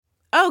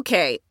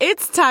Okay,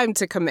 it's time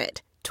to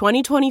commit.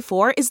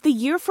 2024 is the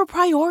year for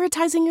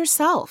prioritizing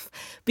yourself.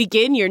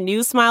 Begin your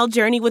new smile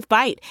journey with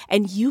Byte,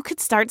 and you could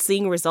start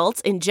seeing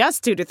results in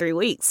just 2 to 3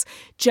 weeks.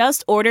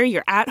 Just order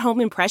your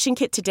at-home impression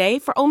kit today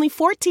for only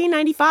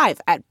 $14.95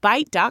 at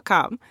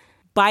Byte.com.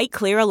 Byte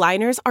Clear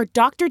aligners are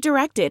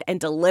doctor-directed and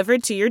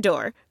delivered to your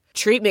door.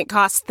 Treatment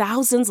costs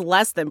thousands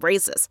less than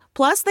braces.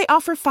 Plus, they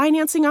offer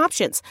financing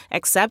options,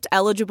 accept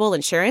eligible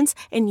insurance,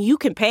 and you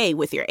can pay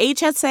with your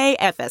HSA,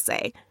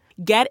 FSA.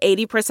 Get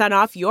 80%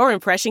 off your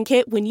impression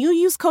kit when you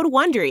use code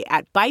WONDERY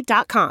at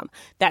Byte.com.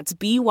 That's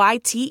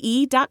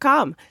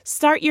BYTE.com.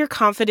 Start your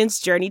confidence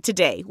journey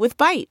today with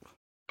Byte.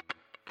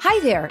 Hi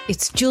there,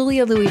 it's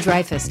Julia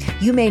Louis-Dreyfus.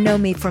 You may know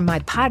me from my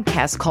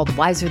podcast called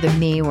Wiser Than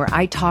Me, where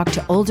I talk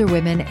to older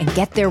women and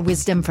get their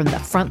wisdom from the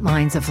front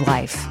lines of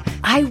life.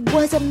 I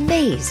was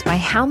amazed by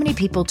how many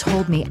people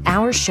told me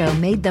our show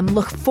made them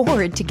look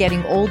forward to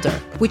getting older,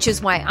 which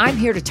is why I'm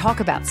here to talk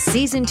about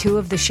season 2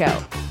 of the show.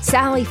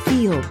 Sally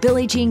Field,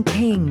 Billie Jean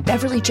King,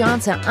 Beverly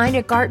Johnson,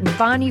 Ina Garten,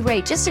 Bonnie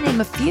Raitt, just to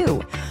name a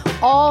few.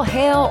 All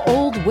hail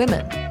old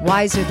women.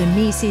 Wiser Than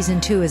Me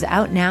season 2 is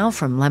out now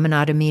from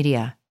Lemonada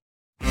Media.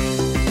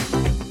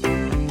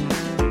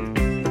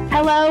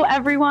 Hello,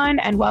 everyone,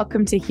 and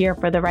welcome to Here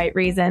for the Right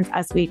Reasons,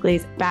 Us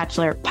Weekly's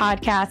Bachelor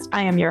podcast.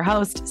 I am your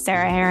host,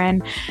 Sarah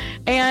Heron,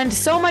 and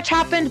so much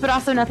happened, but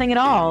also nothing at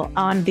all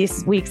on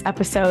this week's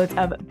episodes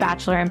of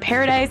Bachelor in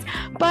Paradise.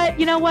 But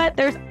you know what?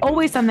 There's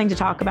always something to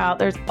talk about.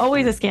 There's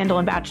always a scandal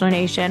in Bachelor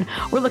Nation.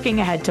 We're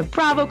looking ahead to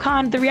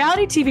BravoCon. The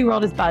reality TV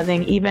world is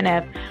buzzing, even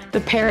if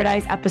the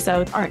Paradise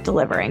episodes aren't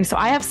delivering. So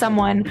I have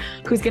someone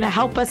who's going to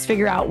help us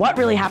figure out what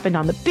really happened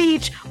on the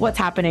beach, what's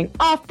happening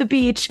off the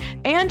beach,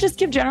 and just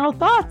give general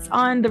thoughts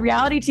on the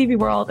reality TV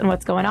world and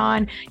what's going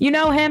on. You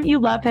know him, you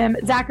love him.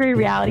 Zachary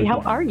Reality,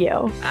 how are you?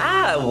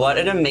 What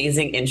an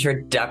amazing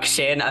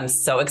introduction. I'm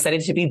so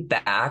excited to be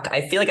back.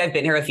 I feel like I've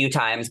been here a few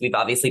times. We've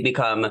obviously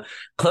become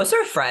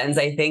closer friends,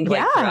 I think,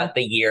 throughout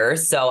the year.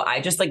 So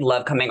I just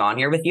love coming on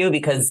here with you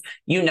because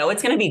you know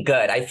it's going to be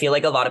good. I feel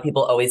like a lot of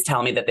people always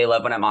tell me that they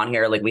love when I'm on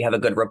here. We have a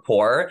good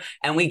rapport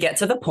and we get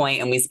to the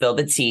point and we spill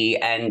the tea.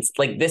 And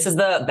this is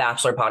the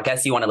Bachelor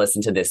podcast you want to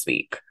listen to this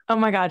week. Oh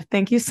my God.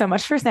 Thank you so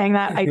much for saying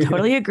that. I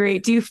totally agree.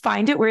 Do you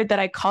find it weird that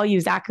I call you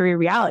Zachary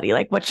Reality?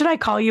 What should I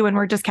call you when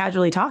we're just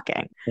casually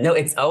talking? No,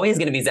 it's always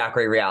going to be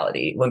Zachary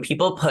Reality. When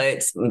people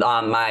put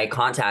my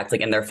contacts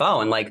in their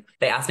phone,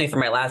 they ask me for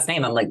my last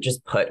name, I'm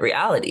just put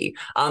Reality.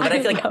 But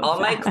I feel all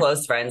my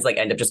close friends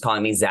end up just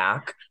calling me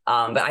Zach.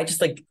 But I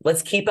just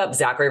let's keep up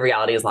Zachary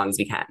Reality as long as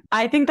we can.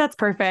 I think that's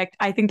perfect.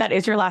 I think that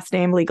is your last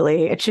name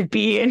legally. It should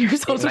be in your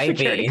social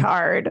security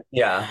card.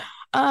 Yeah.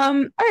 All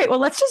right. Well,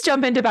 let's just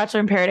jump into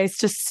Bachelor in Paradise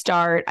to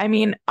start. I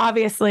mean,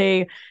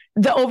 obviously,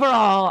 the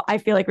overall, I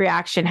feel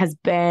reaction has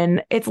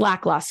been, it's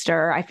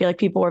lackluster. I feel like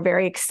people were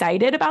very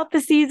excited about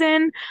the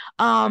season.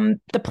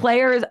 The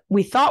players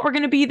we thought were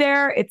going to be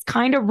there. It's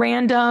kind of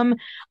random.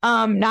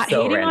 Not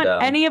so hating random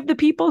on any of the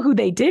people who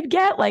they did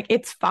get.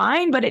 It's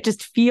fine, but it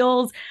just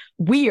feels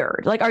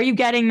weird. Are you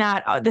getting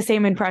that the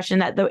same impression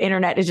that the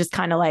internet is just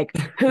kind of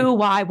who,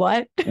 why,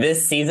 what?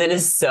 This season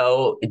is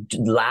so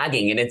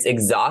lagging and it's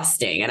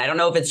exhausting. And I don't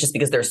know if it's just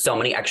because there's so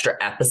many extra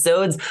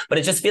episodes, but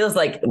it just feels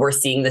like we're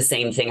seeing the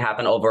same thing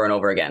happen over and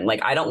over again.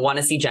 I don't want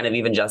to see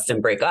Genevieve and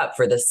Justin break up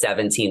for the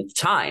 17th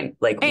time.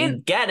 We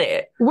get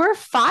it. We're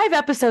 5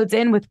 episodes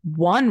in with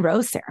one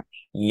rose ceremony.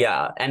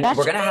 Yeah. And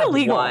we're going to have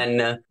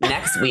one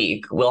next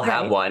week. We'll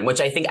have one,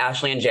 which I think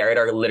Ashley and Jared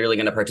are literally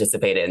going to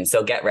participate in.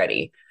 So get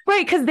ready.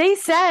 Right. Because they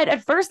said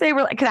at first they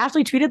were because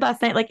Ashley tweeted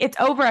last night, it's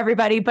over,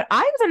 everybody. But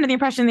I was under the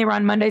impression they were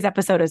on Monday's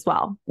episode as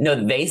well. No,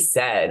 they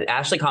said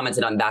Ashley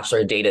commented on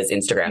Bachelor Data's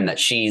Instagram that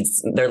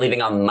they're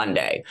leaving on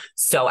Monday.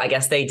 So I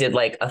guess they did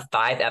a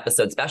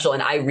 5-episode special.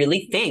 And I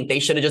really think they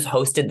should have just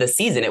hosted the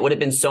season. It would have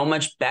been so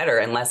much better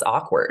and less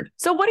awkward.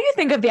 So what do you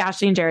think of the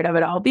Ashley and Jared of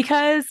it all?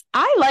 Because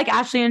I like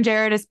Ashley and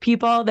Jared as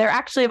people. They're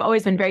actually have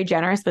always been very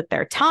generous with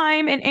their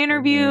time in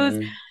interviews.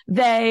 Mm-hmm.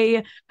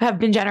 They have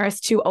been generous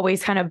to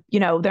always kind of,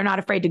 they're not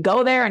afraid to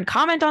go there and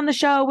comment on the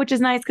show, which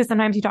is nice because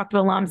sometimes you talk to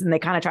alums and they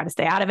kind of try to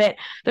stay out of it.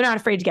 They're not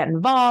afraid to get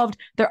involved.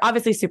 They're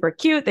obviously super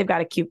cute. They've got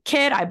a cute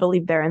kid. I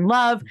believe they're in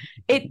love.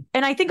 And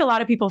I think a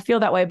lot of people feel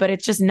that way, but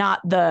it's just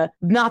not the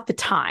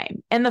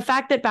time. And the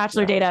fact that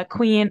Bachelor Data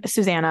Queen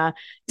Susanna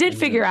did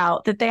figure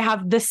out that they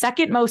have the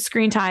second most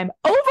screen time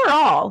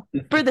overall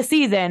for the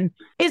season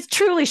is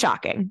truly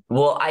shocking.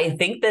 Well, I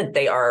think that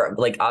they are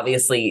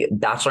obviously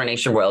Bachelor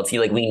Nation royalty.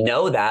 We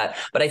know that.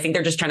 But I think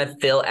they're just trying to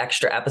fill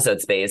extra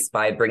episode space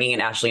by bringing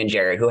in Ashley and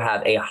Jared, who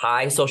have a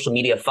high social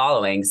media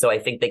following. So I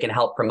think they can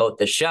help promote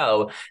the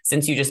show.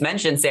 Since you just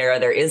mentioned, Sarah,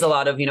 there is a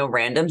lot of,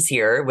 randoms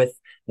here with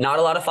not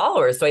a lot of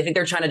followers. So I think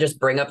they're trying to just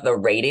bring up the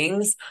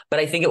ratings, but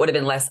I think it would have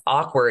been less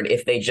awkward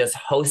if they just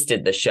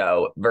hosted the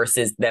show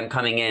versus them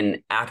coming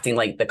in acting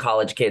like the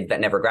college kids that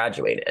never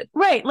graduated.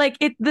 Right. Like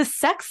the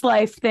sex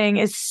life thing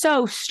is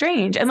so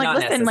strange. And like,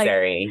 listen,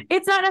 necessary. Like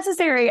it's not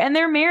necessary. And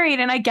they're married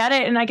and I get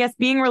it. And I guess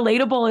being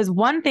relatable is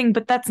one thing,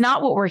 but that's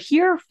not what we're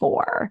here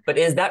for. But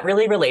is that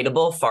really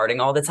relatable,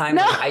 farting all the time?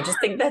 No. Like, I just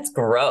think that's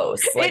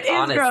gross. Like, it is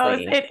honestly. Gross.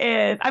 It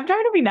is. I'm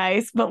trying to be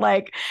nice, but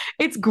like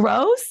it's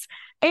gross.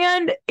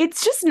 And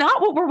it's just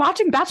not what we're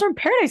watching Bachelor in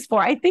Paradise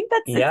for. I think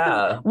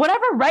that's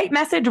whatever right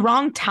message,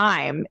 wrong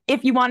time,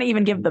 if you want to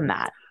even give them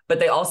that. But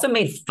they also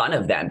made fun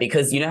of them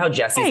because you know how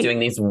Jesse's doing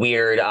these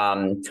weird,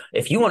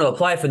 if you want to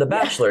apply for The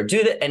Bachelor,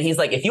 do that. And he's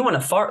like, if you want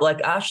to fart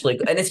like Ashley,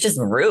 and it's just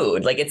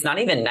rude. Like, it's not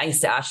even nice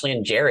to Ashley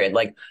and Jared.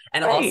 Like,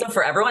 and also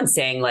for everyone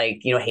saying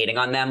like, you know, hating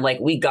on them, like,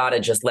 we got to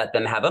just let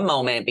them have a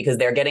moment because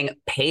they're getting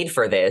paid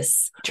for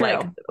this. True.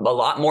 Like a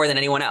lot more than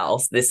anyone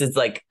else. This is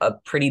like a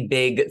pretty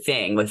big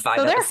thing with 5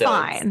 episodes. They're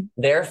fine.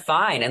 They're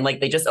fine. And like,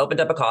 they just opened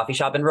up a coffee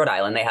shop in Rhode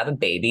Island. They have a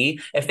baby.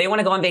 If they want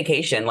to go on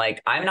vacation,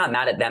 like, I'm not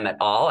mad at them at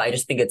all. I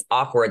just think it's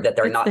awkward that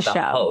they're not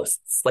the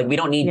hosts. Like, we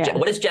don't need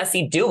what is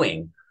Jesse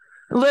doing?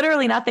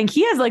 Literally nothing.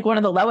 He has like one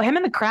of the him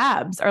and the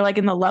Crabs are like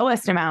in the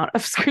lowest amount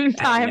of screen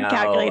time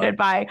calculated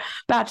by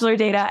Bachelor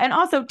data. And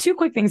also 2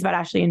 quick things about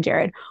Ashley and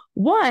Jared.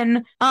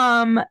 One,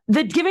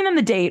 the giving them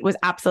the date was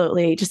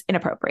absolutely just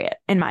inappropriate,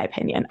 in my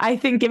opinion. I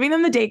think giving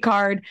them the date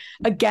card,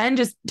 again,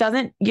 just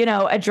doesn't,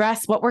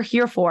 address what we're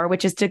here for,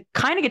 which is to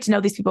kind of get to know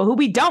these people who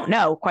we don't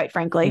know, quite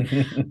frankly.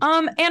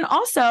 And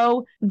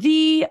also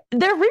they're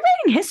rewriting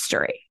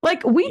history.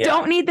 Like, we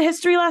don't need the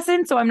history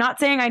lesson. So I'm not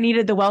saying I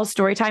needed the Wells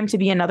story time to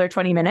be another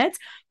 20 minutes,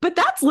 but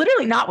that's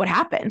literally not what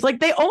happened.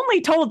 Like, they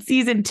only told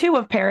season 2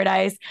 of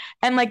Paradise.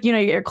 And like,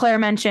 your Claire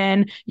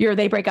mentioned,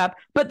 they break up,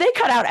 but they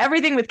cut out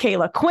everything with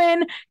Kayla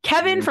Quinn,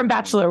 Kevin from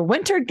Bachelor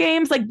Winter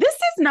Games. Like, this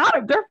is not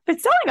they're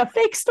selling a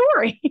fake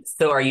story.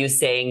 So are you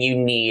saying you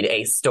need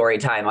a story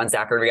time on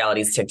Zachary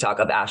Reality's TikTok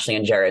of Ashley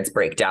and Jared's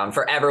breakdown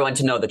for everyone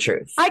to know the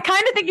truth? I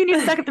kind of think you need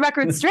to set the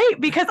record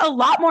straight because a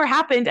lot more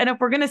happened. And if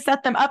we're going to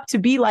set them up to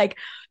be like,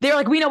 they're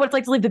like, we know what it's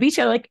like to leave the beach.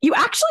 They're like, you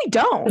actually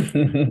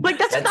don't. Like,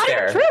 that's not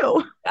even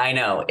true. I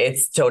know.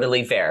 It's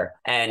totally fair.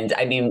 And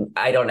I mean,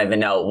 I don't even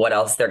know what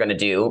else they're going to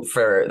do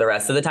for the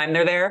rest of the time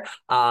they're there.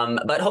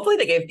 But hopefully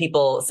they gave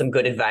people some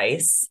good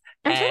advice.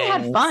 I'm sure they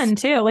had fun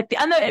too. Like the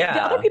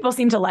other people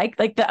seem to like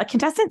the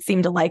contestants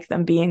seem to like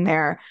them being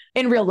there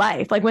in real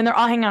life. Like when they're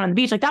all hanging out on the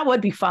beach, like that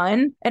would be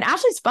fun. And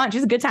Ashley's fun.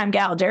 She's a good time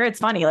gal. Jared's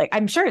funny. Like,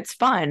 I'm sure it's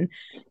fun.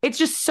 It's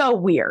just so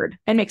weird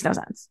and makes no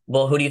sense.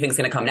 Well, who do you think is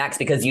going to come next?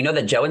 Because you know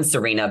that Joe and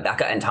Serena,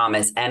 Becca and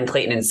Thomas, and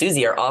Clayton and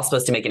Susie are all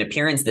supposed to make an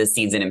appearance this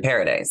season in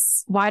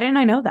Paradise. Why didn't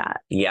I know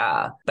that?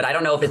 Yeah. But I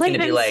don't know if it's going to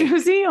be like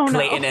Susie? Oh,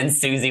 Clayton and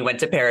Susie went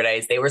to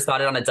Paradise. They were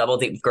spotted on a double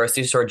date with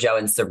grocery store Joe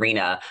and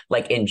Serena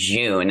like in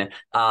June.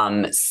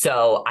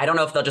 So I don't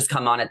know if they'll just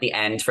come on at the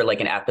end for like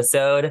an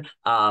episode.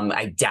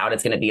 I doubt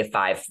it's going to be a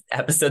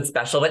 5-episode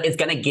special, but it's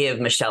going to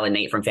give Michelle and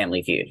Nate from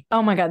Family Feud.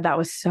 Oh my God, that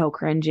was so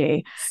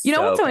cringy. You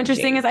know what's so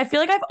interesting is I feel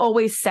like I've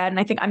always said, and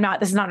I think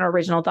this is not an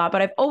original thought,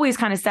 but I've always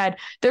kind of said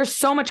there's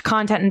so much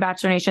content in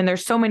Bachelor Nation.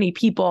 There's so many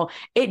people.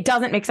 It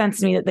doesn't make sense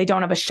to me that they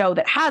don't have a show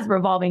that has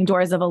revolving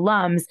doors of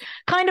alums,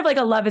 kind of like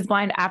a Love is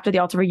Blind after the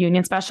Ultra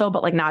Reunion special,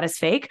 but like not as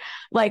fake,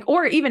 like,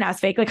 or even as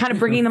fake, like kind of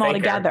bringing them all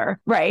together,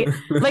 right?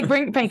 Like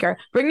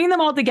bringing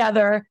them all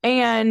together.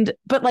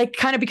 But like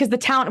kind of because the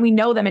talent, we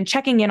know them and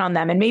checking in on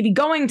them and maybe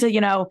going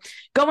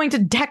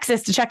to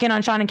Texas to check in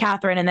on Sean and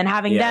Catherine and then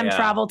having them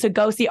travel to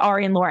go see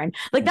Ari and Lauren.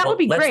 Like that would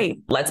be great.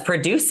 Let's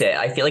produce it.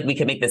 I feel like we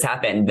can make this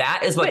happen.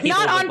 That is what but people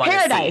not on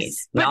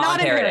Paradise. But not on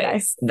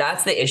Paradise.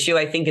 That's the issue,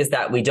 I think, is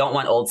that we don't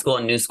want old school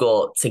and new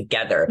school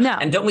together. No.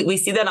 And don't we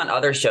see that on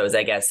other shows,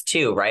 I guess,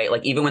 too, right?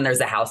 Like even when there's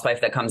a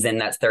housewife that comes in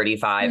that's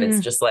 35, it's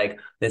just like,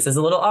 this is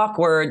a little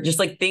awkward. Just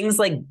like things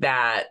like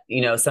that,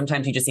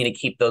 sometimes you just need to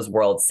keep those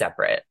worlds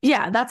separate.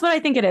 Yeah, that's what I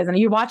think it is. And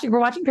we're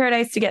watching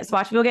Paradise to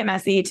watch people get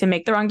messy, to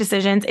make the wrong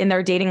decisions in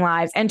their dating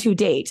lives and to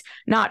date,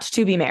 not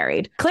to be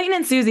married. Clayton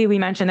and Susie, we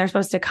mentioned they're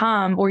supposed to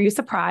come. Were you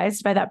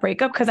surprised by that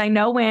breakup? Because I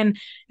know when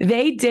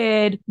they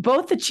did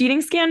both the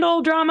cheating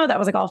scandal drama, that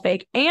was like all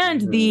fake,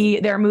 and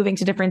they're moving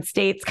to different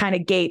states kind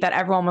of gate that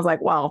everyone was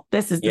like, well,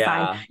 this is the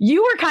sign.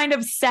 You were kind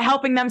of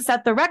helping them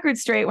set the record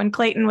straight when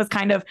Clayton was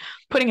kind of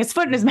putting his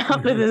foot in his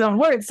mouth with his own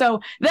words. So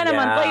then a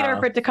month later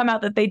for it to come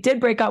out that they did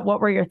break up, what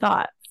were your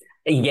thoughts?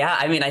 Yeah,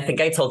 I mean, I think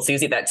I told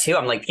Susie that too.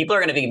 I'm like, people are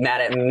going to be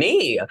mad at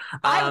me.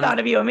 I thought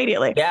of you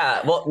immediately.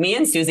 Yeah, well, me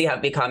and Susie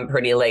have become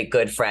pretty like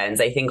good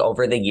friends. I think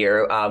over the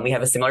year, we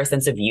have a similar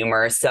sense of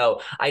humor.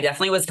 So I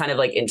definitely was kind of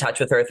like in touch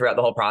with her throughout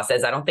the whole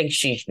process. I don't think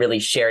she really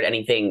shared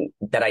anything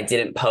that I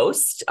didn't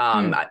post.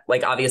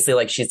 Like, obviously,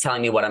 like, she's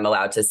telling me what I'm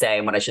allowed to say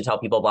and what I should tell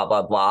people, blah,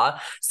 blah, blah.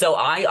 So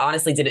I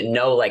honestly didn't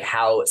know like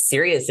how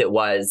serious it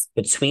was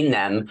between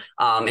them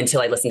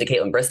until I listened to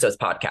Caitlin Bristow's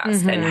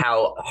podcast and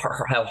how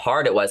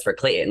hard it was for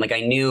Clayton. Like,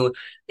 I knew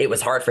it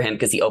was hard for him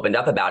because he opened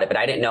up about it, but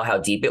I didn't know how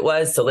deep it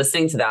was. So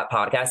listening to that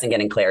podcast and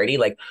getting clarity,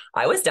 like,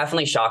 I was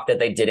definitely shocked that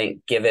they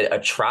didn't give it a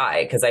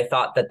try, because I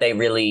thought that they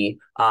really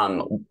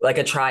like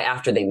a try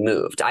after they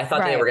moved. I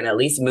thought they were going to at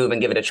least move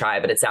and give it a try,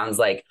 but it sounds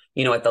like,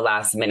 you know, at the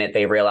last minute,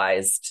 they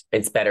realized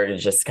it's better to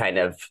just kind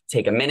of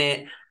take a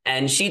minute.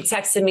 And she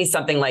texted me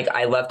something like,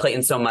 I love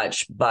Clayton so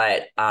much,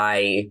 but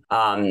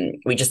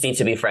we just need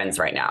to be friends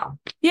right now.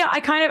 Yeah,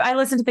 I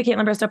listened to the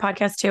Caitlin Bristow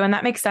podcast too. And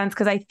that makes sense,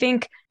 because I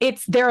think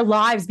it's their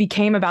lives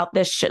became about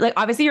this show. Like,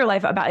 obviously your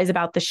life is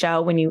about the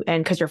show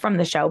because you're from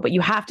the show, but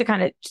you have to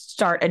kind of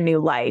start a new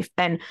life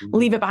and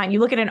leave it behind.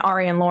 You look at an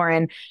Ari and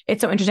Lauren, it's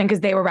so interesting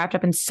because they were wrapped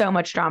up in so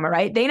much drama,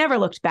 right? They never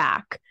looked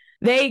back.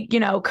 They, you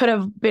know, could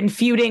have been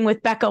feuding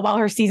with Becca while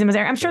her season was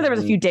there. I'm sure there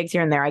was a few digs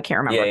here and there. I can't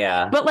remember.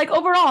 Yeah. But like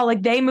overall,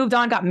 like they moved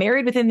on, got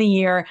married within the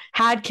year,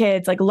 had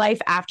kids, like life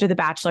after The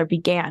Bachelor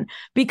began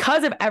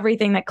because of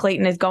everything that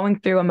Clayton is going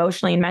through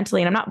emotionally and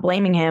mentally. And I'm not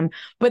blaming him,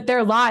 but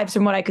their lives,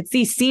 from what I could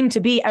see, seem to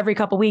be every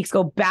couple of weeks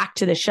go back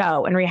to the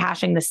show and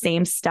rehashing the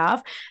same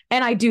stuff.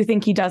 And I do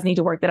think he does need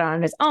to work that out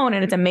on his own.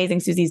 And it's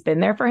amazing Susie's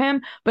been there for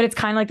him, but it's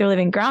kind of like they're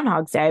living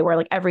Groundhog's Day, where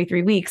like every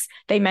 3 weeks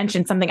they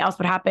mention something else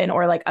would happen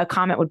or like a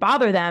comment would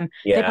bother them.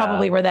 Yeah. They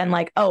probably were then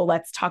like, oh,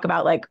 let's talk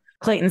about like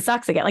Clayton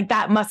sucks again. Like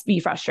that must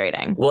be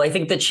frustrating. Well, I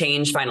think the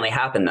change finally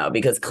happened though,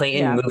 because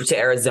Clayton moved to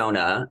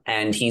Arizona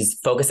and he's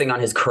focusing on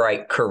his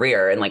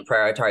career and like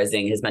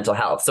prioritizing his mental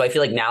health. So I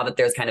feel like now that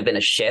there's kind of been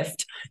a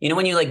shift, you know,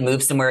 when you like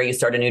move somewhere, you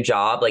start a new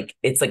job, like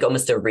it's like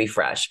almost a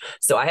refresh.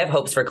 So I have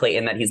hopes for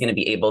Clayton that he's going to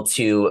be able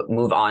to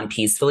move on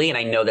peacefully. And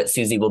I know that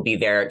Susie will be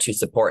there to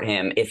support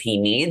him if he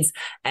needs.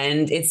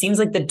 And it seems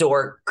like the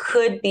door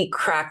could be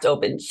cracked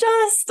open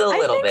just a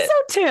little bit. I think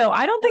so too.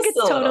 I don't think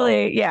it's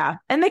totally,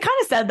 And they kind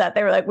of said that.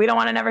 They were like, we don't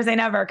want to never say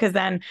never, because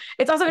then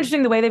it's also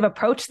interesting the way they've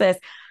approached this.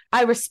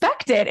 I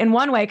respect it in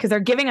one way because they're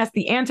giving us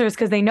the answers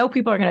because they know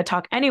people are going to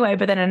talk anyway.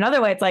 But then another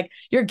way, it's like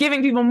you're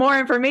giving people more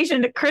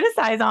information to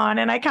criticize on.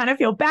 And I kind of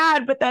feel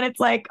bad. But then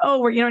it's like,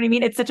 oh, you know what I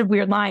mean? It's such a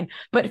weird line,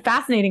 but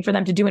fascinating for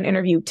them to do an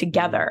interview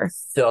together.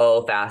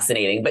 So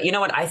fascinating. But you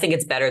know what? I think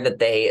it's better that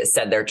they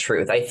said their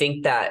truth. I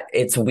think that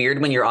it's weird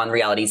when you're on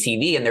reality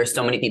TV and there's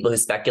so many people who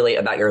speculate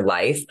about your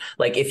life.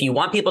 Like if you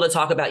want people to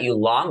talk about you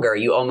longer,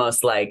 you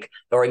almost like,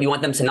 or you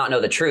want them to not know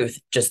the truth,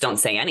 just don't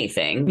say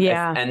anything.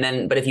 Yeah.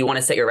 But if you want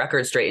to set your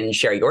record straight and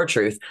share your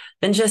truth,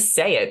 then just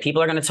say it.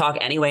 People are going to talk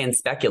anyway and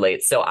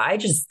speculate. So I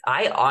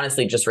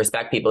honestly just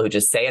respect people who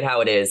just say it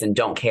how it is and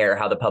don't care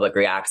how the public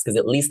reacts, because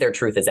at least their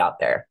truth is out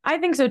there. I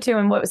think so too.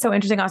 And what was so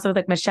interesting also with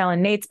like Michelle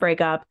and Nate's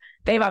breakup,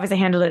 they've obviously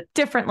handled it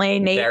differently.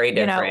 Nate, very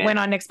different. Went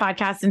on Nick's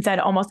podcast and said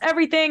almost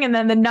everything. And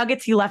then the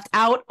nuggets he left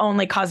out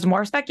only caused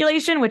more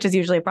speculation, which is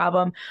usually a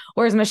problem.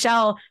 Whereas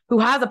Michelle, who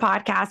has a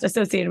podcast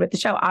associated with the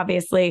show,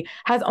 obviously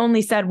has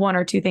only said 1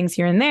 or 2 things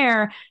here and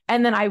there.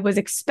 And then I was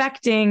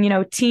expecting,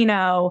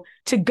 Tino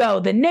to go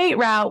the Nate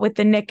route with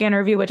the Nick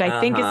interview, which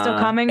I think is still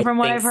coming from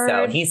what I've heard.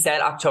 So he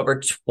said October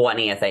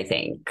 20th, I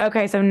think.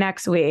 Okay. So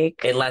next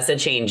week. Unless it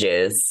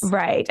changes.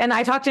 Right. And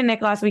I talked to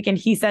Nick last week and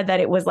he said that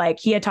it was like,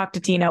 he had talked to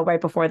Tino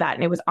right before that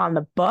and it was on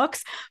the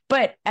books.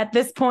 But at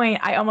this point,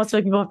 I almost feel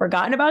like people have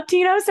forgotten about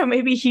Tino. So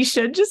maybe he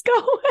should just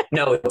go.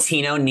 No,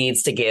 Tino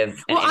needs to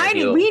give an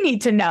interview. We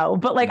need to know,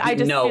 but like, I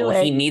just feel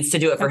like he needs to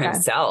do it for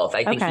himself.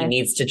 I think he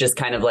needs to just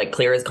kind of like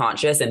clear his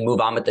conscience and move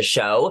on with the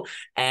show.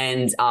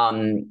 And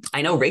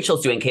I know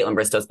Rachel's doing Caitlin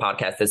Bristow's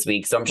podcast this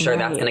week, so I'm sure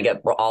that's going to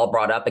get all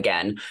brought up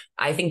again.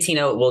 I think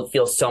Tino will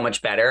feel so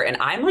much better. And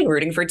I'm like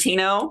rooting for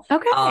Tino.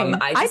 Okay.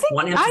 I just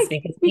want him to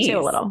speak his piece. Me too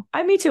a little.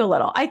 Me too a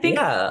little. I think,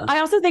 I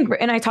also think,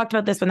 and I talked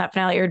about this when that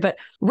finale aired, but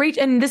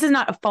Rachel, and this is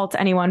not a fault to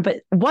anyone,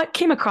 but what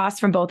came across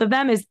from both of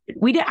them is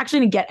we didn't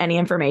actually get any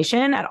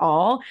information at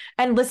all.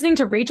 And listening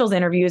to Rachel's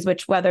interviews,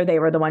 which whether they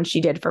were the ones she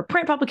did for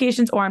print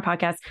publications or on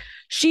podcasts,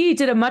 she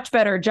did a much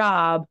better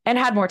job and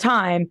had more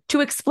time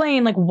to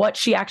explain like what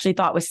she actually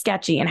thought was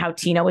sketchy and how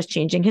Tino was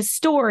changing his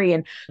story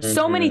and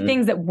so many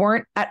things that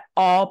weren't at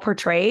all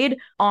portrayed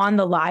on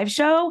the live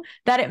show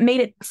that it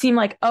made it seem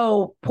like,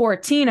 oh, poor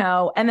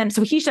Tino. And then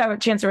so he should have a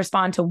chance to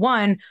respond to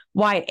 1,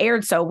 why it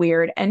aired so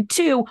weird, and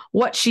 2,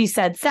 what she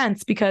said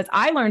since, because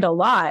I learned a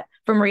lot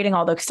from reading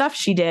all the stuff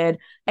she did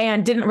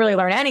and didn't really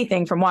learn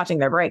anything from watching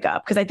their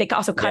breakup, because I think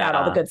also cut out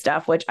all the good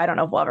stuff, which I don't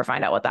know if we'll ever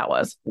find out what that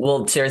was.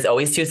 Well, there's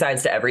always 2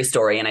 sides to every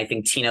story. And I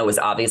think Tino was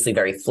obviously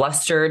very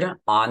flustered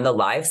on the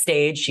live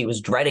stage. She was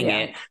dreading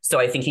it. So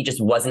I think he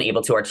just wasn't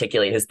able to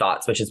articulate his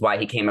thoughts, which is why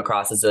he came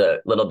across as a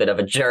little bit of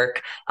a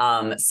jerk.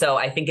 So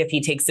I think if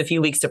he takes a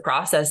few weeks to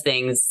process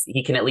things,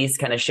 he can at least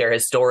kind of share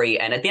his story.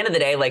 And at the end of the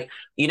day, like,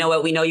 you know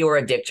what? We know you were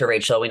a dick to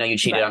Rachel. We know you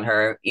cheated on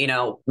her. You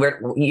know,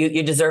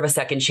 you deserve a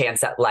second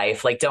chance at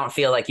life. Like, don't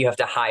feel like you have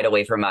to hide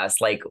away from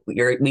us. Like,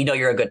 we know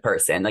you're a good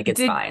person. Like,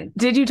 it's fine.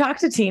 Did you talk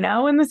to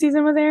Tino when the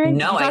season was airing?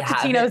 No, I haven't.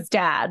 To Tino's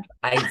dad.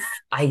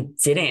 I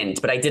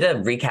didn't, but I did a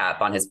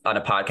recap on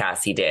a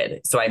podcast he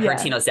did. So I heard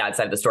Tino's dad's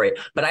side of the story.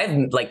 But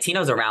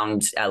Tino's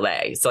around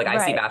LA. So like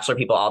I see Bachelor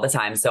people all the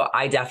time. So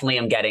I definitely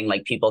am getting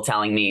like people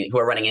telling me who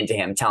are running into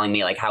him, telling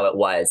me like how it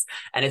was.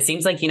 And it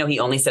seems like, you know, he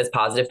only says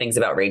positive things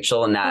about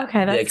Rachel, and that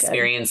the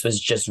experience was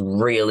just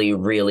really,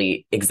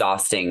 really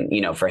exhausting,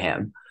 you know, for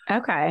him.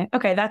 Okay,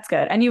 that's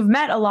good. And you've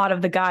met a lot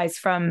of the guys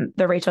from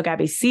the Rachel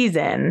Gabby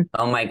season.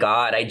 Oh my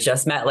God. I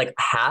just met like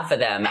half of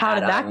them. How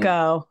did that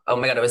go? Oh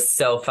my God. It was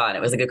so fun.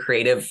 It was like a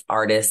creative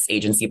artist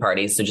agency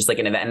party. So just like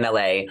an event in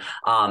LA.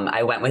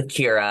 I went with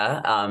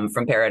Kira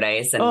from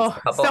Paradise and a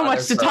couple so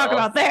much to talk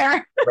about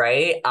there.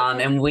 Right.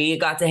 And we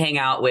got to hang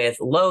out with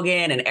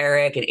Logan and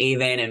Eric and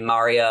Avon and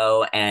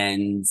Mario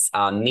and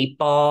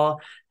Meatball.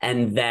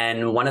 And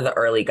then one of the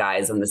early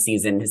guys on the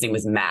season, his name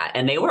was Matt.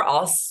 And they were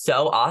all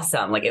so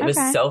awesome. Like, it was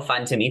so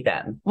fun to meet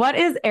them. What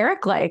is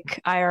Eric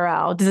like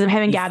IRL? Does him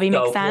and Gabby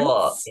make sense?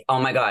 Cool. Oh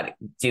my God.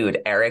 Dude,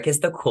 Eric is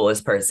the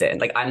coolest person.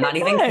 Like, I'm not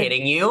even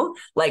kidding you.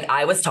 Like,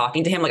 I was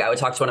talking to him like I would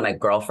talk to one of my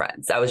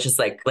girlfriends. I was just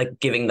like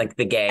giving like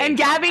the gay. And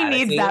Gabby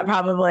needs that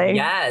probably.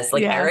 Yes.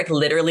 Like Eric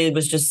literally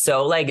was just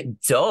so like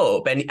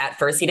dope. And at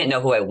first he didn't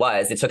know who I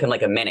was. It took him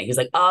like a minute. He was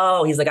like,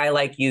 I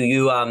like you.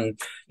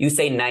 You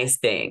say nice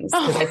things.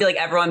 Because I feel like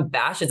everyone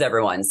bashes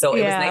everyone. So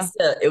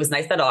it was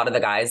nice that a lot of the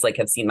guys like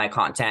have seen my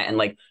content and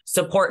like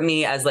support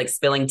me as like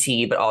spilling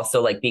tea, but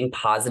also like being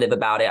positive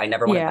about it. I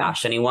never want to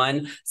bash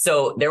anyone.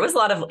 So there was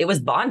it was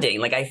bonding.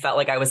 Like, I felt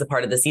like I was a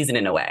part of the season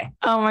in a way.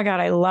 Oh my God.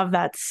 I love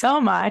that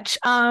so much.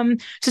 To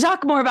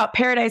talk more about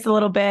Paradise a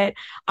little bit,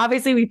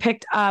 obviously we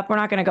picked up, we're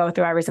not going to go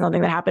through every single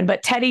thing that happened,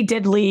 but Teddy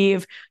did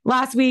leave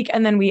last week.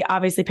 And then we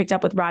obviously picked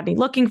up with Rodney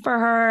looking for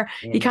her.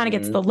 He kind of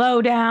gets the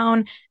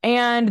lowdown.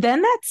 And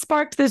then that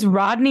sparked this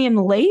Rodney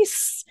and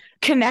Lace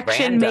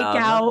connection, make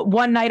out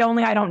one night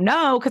only. I don't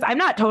know, because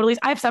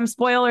I have some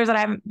spoilers that I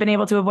haven't been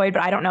able to avoid,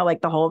 but I don't know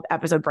like the whole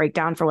episode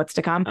breakdown for what's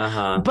to come.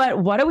 But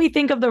what do we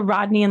think of the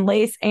Rodney and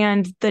Lace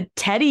and the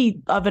Teddy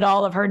of it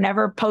all, of her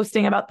never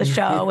posting about the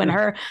show and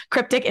her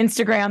cryptic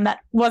Instagram that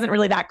wasn't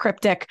really that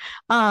cryptic?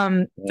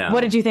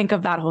 What did you think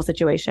of that whole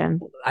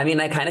situation? I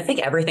mean, I kind of think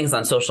everything's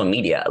on social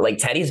media. Like,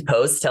 Teddy's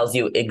post tells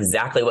you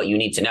exactly what you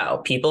need to know.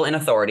 People in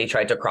authority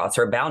tried to cross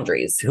her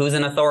boundaries. Who's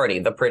in authority?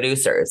 The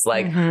producers.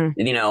 Like,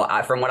 you know,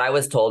 from what I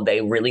was told,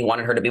 they really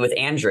wanted her to be with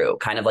Andrew,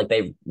 kind of like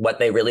what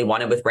they really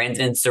wanted with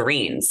Brandon and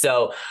Serene.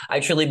 So I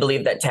truly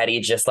believe that Teddy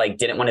just like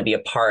didn't want to be a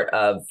part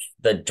of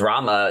the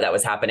drama that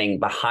was happening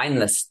behind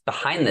the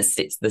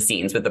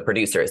scenes with the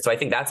producers. So I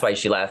think that's why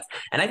she left.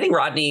 And I think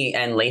Rodney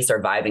and Lace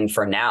are vibing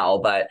for now,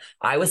 but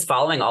I was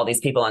following all these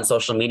people on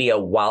social media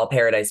while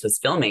Paradise was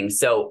filming.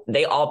 So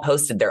they all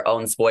posted their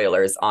own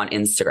spoilers on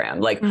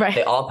Instagram. Like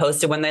they all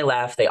posted when they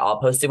left. They all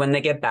posted when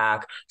they get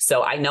back.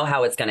 So I know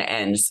how it's going to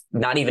end. I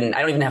don't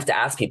even have to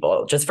ask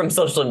people, just from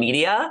social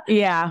media.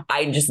 Yeah.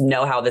 I just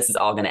know how this is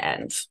all going to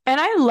end.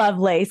 And I love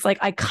Lace, like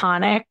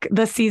iconic,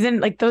 the season,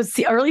 like those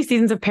early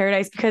seasons of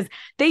Paradise, because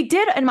they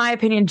did, in my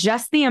opinion,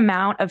 just the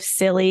amount of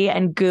silly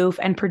and goof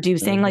and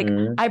producing. Like,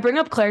 I bring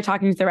up Claire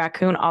talking to the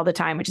raccoon all the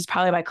time, which is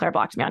probably why Claire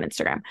blocked me on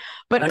Instagram.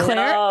 But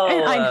Claire,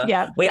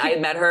 I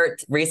met her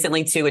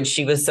recently too, and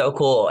she was so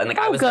cool. And like,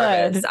 I was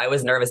nervous. I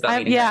was nervous about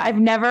meeting her. I've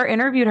never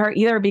interviewed her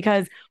either,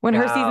 because when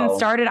her season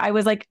started, I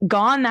was like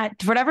gone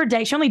that whatever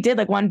day. She only did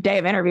like one day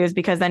of interviews,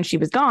 because then she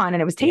was gone,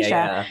 and it was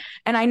Tayshia.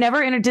 And I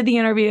never did the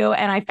interview,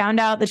 and I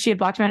found out that she had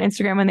blocked me on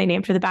Instagram when they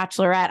named her the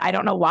Bachelorette. I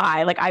don't know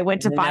why. Like, I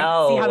went to see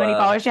how many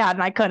followers she had,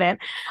 and I couldn't.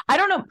 I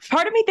don't know.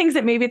 Part of me thinks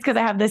that maybe it's because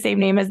I have the same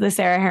name as the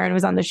Sarah Heron who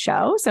was on the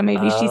show, so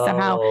maybe she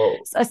somehow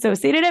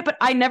associated it. But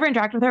I never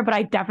interact with her. But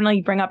I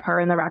definitely bring up her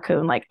and the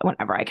raccoon like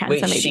whenever I can.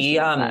 Wait, so maybe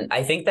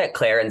I think that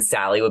Claire and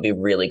Sally would be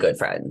really good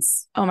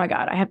friends. Oh my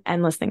God, I have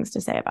endless things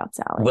to say about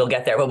Sally. We'll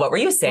get there. But what were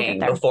you saying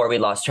before we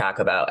lost track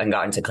about and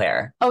got into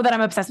Claire? Oh, that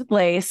I'm obsessed with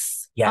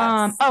Lace.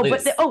 Yes.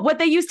 What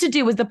they used to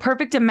do was the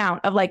perfect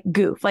amount of like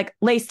goof, like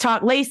Lace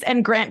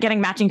and Grant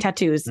getting matching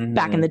tattoos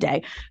back in the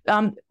day.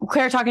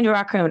 Claire talking to a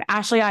raccoon,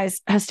 Ashley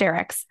Eyes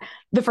hysterics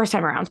the first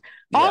time around.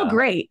 All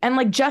great. And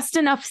like just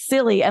enough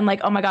silly and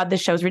like, oh my God,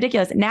 this show's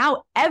ridiculous.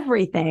 Now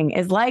everything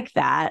is like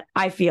that.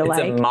 I feel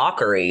it's a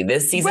mockery.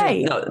 This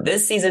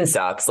season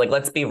sucks. Like,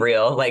 let's be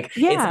real. Like,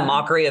 it's a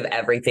mockery of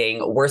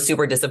everything. We're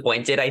super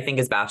disappointed, I think,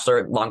 as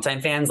Bachelor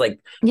longtime fans. Like,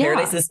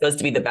 Paradise is supposed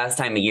to be the best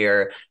time of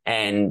year,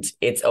 and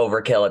it's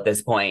overkill at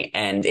this point.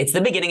 And it's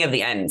the beginning of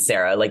the end,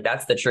 Sarah. Like,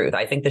 that's the truth.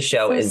 I think the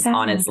show is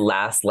on its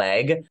last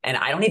leg, and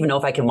I don't even know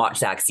if I can watch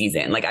Zach's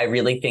season. Like, I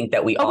really think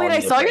that we all. Wait, I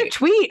saw your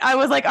tweet. I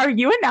was like, are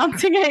you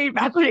announcing a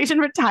Bachelor Nation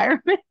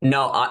retirement?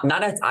 No,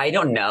 I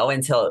don't know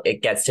until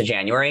it gets to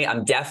January.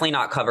 I'm definitely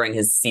not covering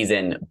his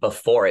season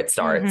before it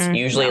starts.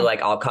 Usually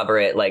like I'll cover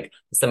it like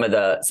some of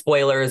the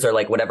spoilers or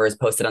like whatever is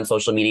posted on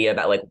social media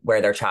about like where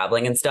they're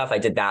traveling and stuff. I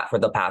did that for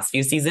the past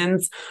few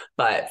seasons,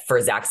 but for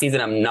Zach's season,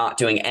 I'm not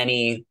doing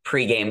any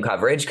pre-game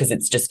coverage because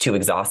it's just too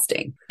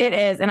exhausting. It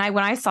is. And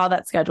when I saw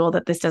that schedule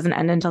that this doesn't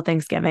end until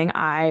Thanksgiving,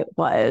 I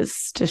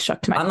was just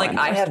shook to my core. I'm like,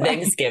 I have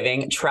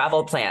Thanksgiving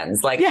travel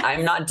plans. Like,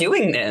 I'm not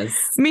doing this.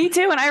 Me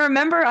too. And I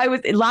remember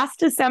last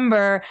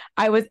December,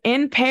 I was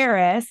in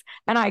Paris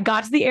and I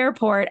got to the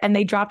airport and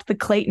they dropped the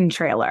Clayton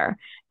trailer.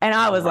 And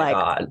I was like,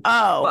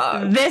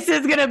 fuck. This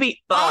is going to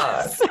be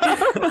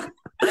awesome.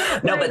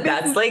 No, but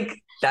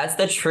that's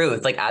the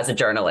truth. Like as a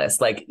journalist,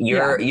 like you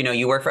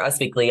work for Us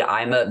Weekly.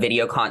 I'm a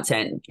video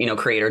content,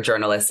 creator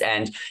journalist.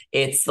 And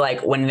it's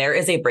like when there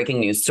is a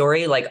breaking news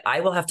story, like I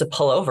will have to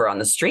pull over on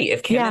the street.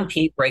 If Kim and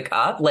Pete break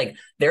up, like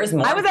there's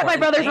more. I was at my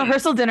brother's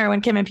rehearsal dinner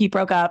when Kim and Pete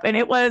broke up and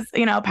it was,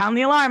 pound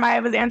the alarm.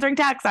 I was answering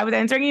texts. I was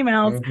answering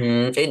emails.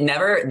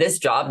 This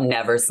job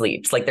never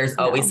sleeps. Like there's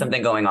always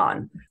something going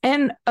on.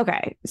 And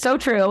okay, so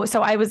true.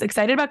 So I was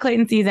excited about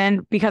Clayton's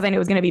season because I knew it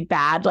was going to be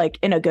bad, like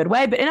in a good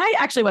way. And I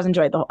actually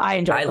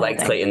I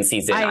liked Clayton's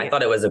season. I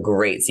thought it was a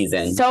great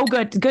season. So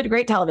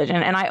great television.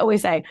 And I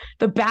always say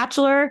The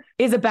Bachelor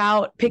is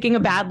about picking a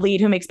bad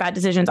lead who makes bad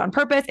decisions on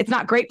purpose. It's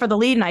not great for the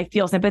lead and I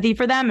feel sympathy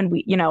for them. And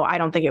I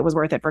don't think it was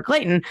worth it for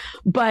Clayton,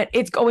 but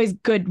it's always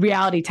good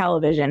reality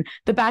television.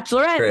 The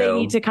Bachelorette, they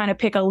need to kind of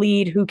pick a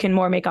lead who can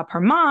more make up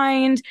her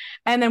mind.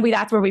 And then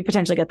that's where we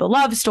potentially get the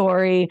love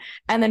story.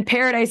 And then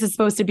Paradise is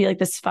supposed to be like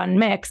this fun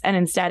mix. And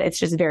instead it's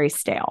just very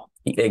stale.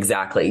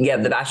 Exactly. Yeah.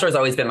 The Bachelor has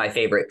always been my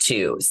favorite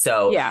too.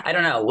 So I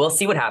don't know. We'll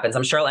see what happens.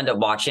 I'm sure I'll end up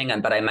watching,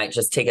 but I might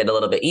just take it a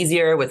little bit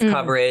easier with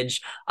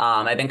coverage.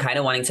 I've been kind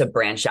of wanting to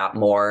branch out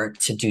more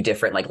to do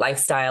different like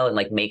lifestyle and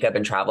like makeup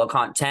and travel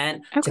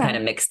content to kind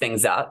of mix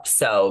things up.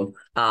 So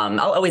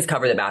I'll always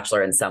cover The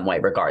Bachelor in some way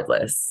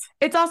regardless.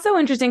 It's also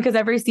interesting because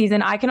every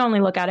season I can only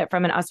look at it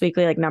from an Us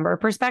Weekly like number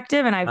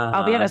perspective. And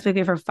I'll be at Us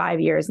Weekly for 5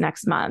 years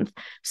next month.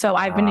 So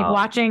I've been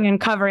watching and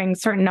covering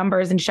certain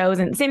numbers and shows.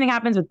 And the same thing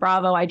happens with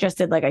Bravo. I just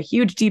did like a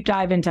huge deep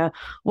dive into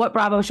what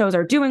Bravo shows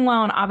are doing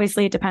well. And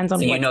obviously it depends on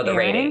what's the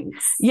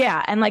ratings.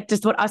 Yeah. And like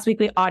just what Us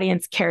Weekly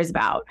audience cares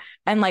about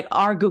and like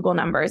our Google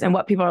numbers and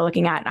what people are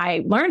looking at. And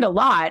I learned a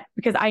lot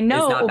because I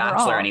know it's not overall,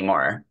 Bachelor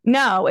anymore.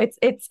 No,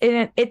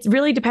 it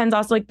really depends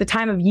also like the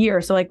time of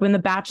year. So like when The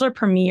Bachelor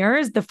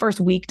premieres, the first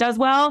week does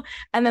well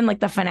and then like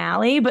the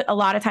finale, but a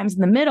lot of times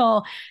in the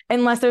middle,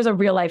 unless there's a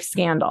real life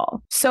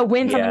scandal. So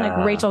when something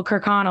like Rachel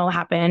Kirkconnell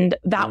happened,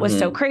 that was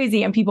so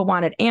crazy and people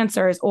wanted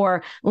answers.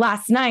 Or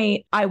last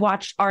night I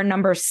watched our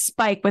numbers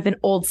spike with an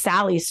old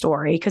Sally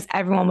story because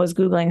everyone was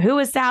Googling who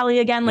is Sally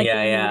again, like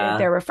they needed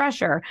their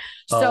refresher.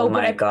 So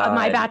my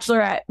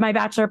Bachelor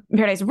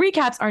Paradise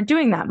recaps aren't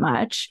doing that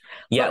much.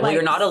 Yeah, well,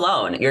 you're not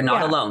alone. You're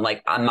not alone.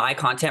 Like my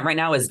content right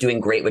now is doing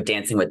great with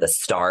Dancing with the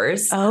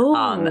Stars. A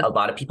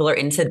lot of people are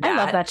into that. I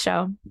love that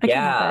show.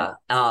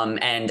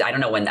 And I don't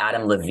know when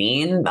Adam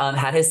Levine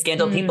had his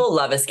scandal. People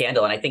love a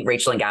scandal, and I think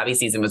Rachel and Gabby's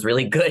season was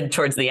really good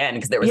towards the end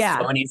because there was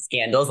so many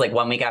scandals, like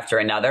one week after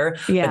another.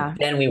 Yeah. But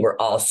then we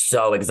were all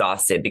so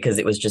exhausted because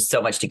it was just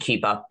so much to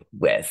keep up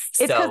with.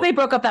 It's because they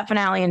broke up that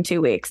finale in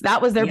 2 weeks.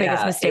 That was their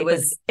biggest mistake.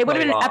 It would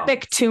have been an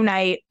epic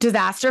 2-night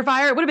disaster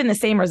fire. It would have been the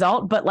same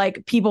result, but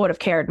like people would have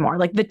cared more.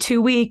 Like the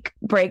 2-week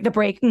break, the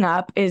breaking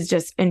up is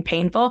just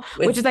painful,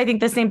 which is I think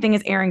the same thing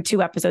as airing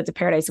 2 episodes of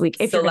Paradise a week.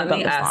 So let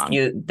me ask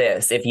you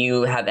this, if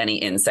you have any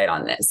insight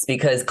on this,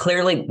 because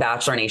clearly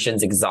Bachelor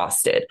Nation's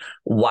exhausted.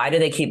 Why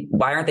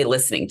aren't they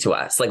listening to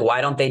us? Like,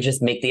 why don't they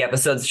just make the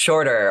episodes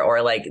shorter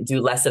or like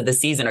do less of the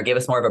season or give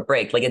us more of a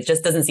break? Like, it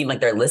just doesn't seem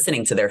like they're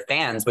listening to their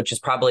fans, which is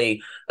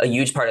probably a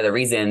huge part of the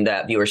reason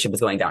that viewership is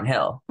going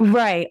downhill.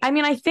 Right. I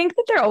mean, I think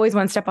that they're always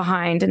one step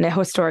behind and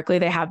historically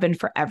they have been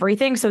for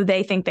everything. So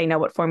they think they know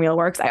what formula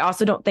works. I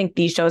also don't think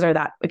these shows are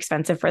that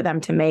expensive for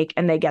them to make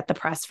and they get the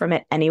press from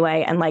it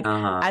anyway. And like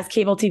as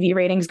cable TV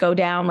ratings go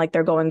down, like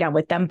they're going down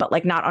with them, but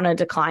like not on a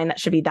decline that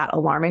should be that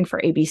alarming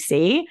for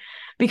ABC.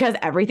 Because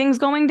everything's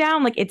going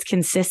down, like it's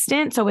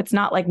consistent. So it's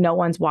not like no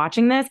one's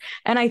watching this.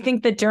 And I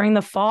think that during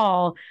the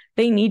fall,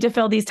 they need to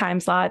fill these time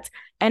slots.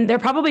 And they're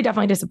probably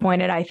definitely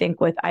disappointed, I think,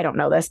 I don't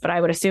know this, but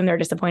I would assume they're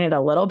disappointed a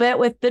little bit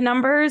with the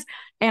numbers.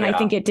 And I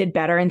think it did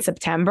better in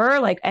September.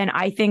 And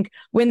I think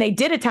when they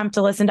did attempt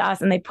to listen to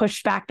us and they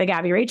pushed back the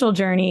Gabby Rachel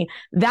journey,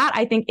 that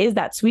I think is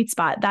that sweet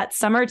spot. That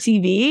summer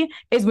TV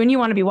is when you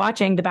want to be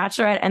watching The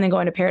Bachelorette and then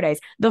going to Paradise.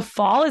 The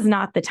fall is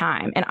not the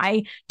time. And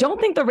I don't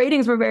think the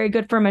ratings were very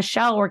good for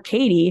Michelle or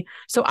Katie.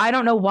 So I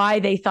don't know why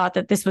they thought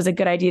that this was a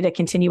good idea to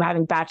continue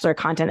having Bachelor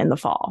content in the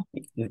fall.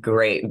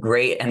 Great.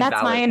 And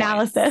that's my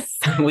analysis.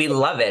 We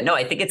love love it. No,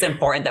 I think it's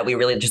important that we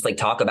really just like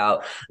talk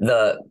about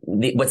the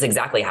what's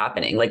exactly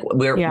happening. Like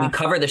we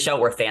cover the show.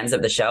 We're fans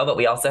of the show, but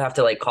we also have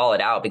to like call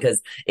it out,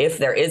 because if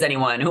there is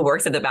anyone who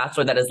works at The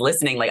Bachelor that is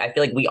listening, like I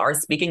feel like we are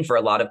speaking for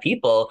a lot of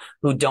people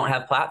who don't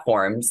have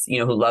platforms, you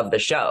know, who love the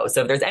show.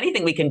 So if there's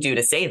anything we can do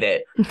to save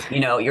it, you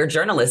know, your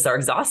journalists are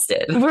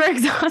exhausted. We're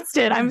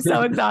exhausted. I'm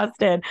so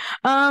exhausted.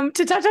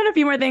 To touch on a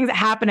few more things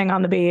happening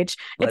on the beach.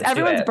 It's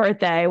everyone's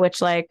birthday,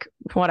 which like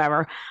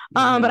whatever.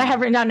 But I have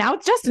written down now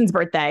it's Justin's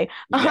birthday.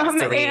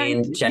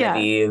 Serene,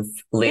 Genevieve,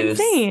 Luce.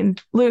 Insane.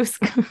 Luce.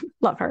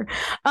 Love her.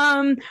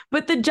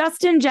 But the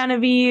Justin,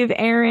 Genevieve,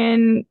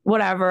 Aaron,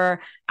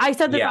 whatever. I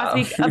said this last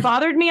week. It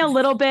bothered me a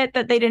little bit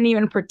that they didn't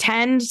even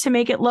pretend to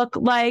make it look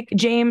like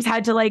James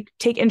had to like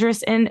take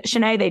interest in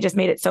Shanae. They just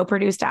made it so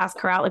produced to ask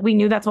her out. Like we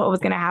knew that's what was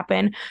going to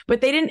happen,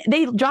 but they didn't.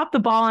 They dropped the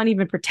ball on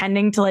even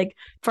pretending to like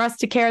for us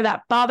to care.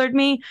 That bothered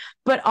me.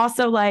 But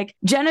also like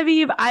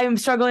Genevieve, I am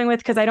struggling with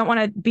because I don't want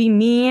to be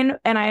mean,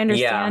 and I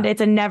understand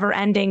it's a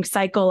never-ending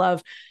cycle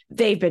of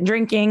they've been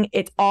drinking.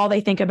 It's all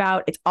they think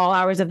about. It's all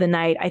hours of the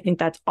night. I think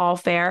that's all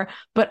fair.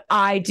 But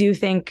I do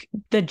think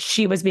that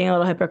she was being a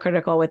little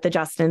hypocritical with the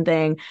Justin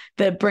thing,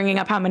 the bringing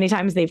up how many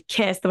times they've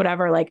kissed,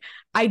 whatever. Like,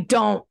 I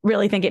don't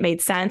really think it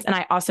made sense. And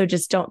I also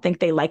just don't think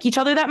they like each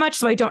other that much.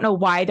 So I don't know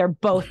why they're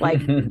both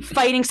like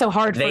fighting so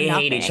hard for nothing. They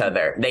hate each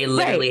other. They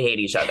literally hate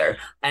each other.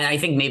 And I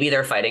think maybe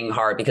they're fighting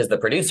hard because the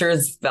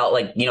producers felt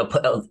like, you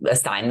know,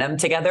 assign them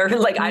together.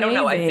 Like, I don't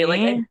know. I feel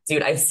like,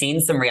 dude, I've seen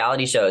some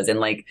reality shows and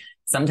like,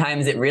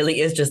 sometimes it really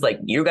is just like,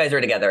 you guys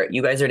are together,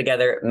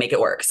 make it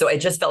work. So it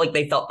just felt like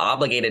they felt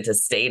obligated to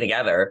stay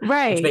together,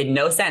 which made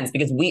no sense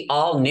because we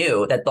all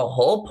knew that the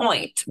whole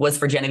point was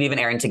for Genevieve and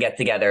Aaron to get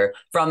together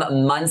from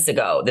months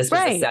ago. This was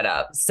the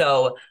setup.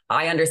 So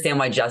I understand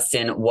why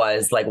Justin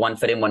was like 1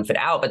 foot in, 1 foot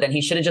out, but then he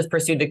should have just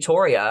pursued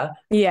Victoria.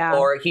 Yeah.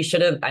 Or he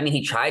should have, I mean,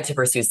 he tried to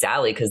pursue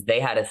Sally because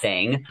they had a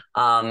thing.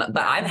 But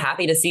I'm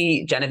happy to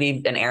see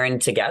Genevieve and Aaron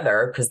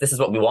together because this is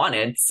what we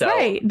wanted.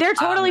 So they're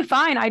totally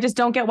fine. I just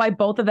don't get why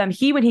both of them,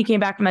 when he came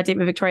back from that date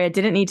with Victoria,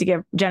 didn't need to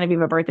give Genevieve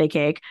a birthday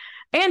cake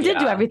and did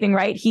do everything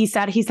right. He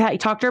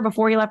talked to her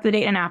before he left the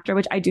date and after,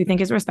 which I do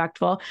think is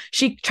respectful.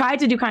 She tried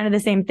to do kind of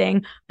the same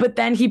thing, but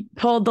then he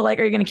pulled the like,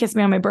 are you going to kiss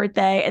me on my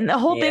birthday? And the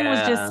whole thing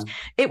was just,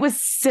 it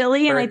was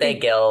silly. Birthday and I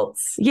think guilt.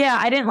 Yeah,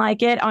 I didn't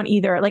like it on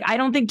either. Like, I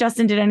don't think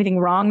Justin did anything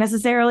wrong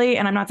necessarily.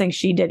 And I'm not saying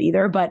she did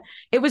either, but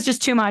it was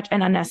just too much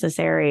and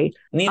unnecessary.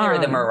 Neither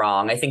of them are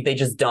wrong. I think they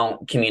just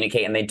don't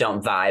communicate and they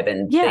don't vibe.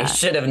 And they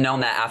should have known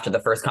that after the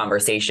first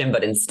conversation,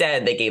 but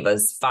instead they gave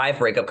us 5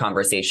 breakup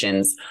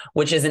conversations,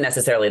 which isn't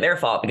necessarily their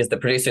fault because the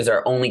producers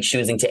are only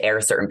choosing to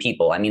air certain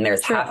people. I mean,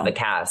 there's half the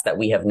cast that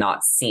we have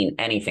not seen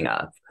anything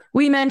of.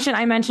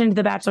 I mentioned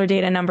the Bachelor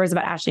data numbers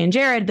about Ashley and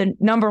Jared. The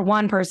number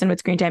 1 person with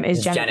screen time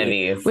is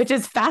Genevieve, which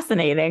is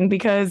fascinating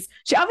because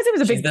she obviously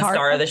was a big part. She's the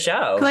star of the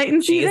show.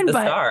 Clayton season,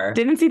 but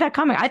didn't see that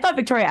coming. I thought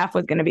Victoria F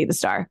was going to be the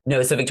star.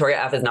 No, so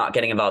Victoria F is not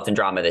getting involved in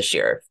drama this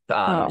year.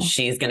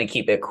 She's going to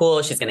keep it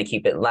cool. She's going to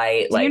keep it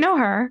light. Do you know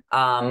her?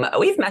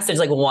 We've messaged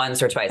like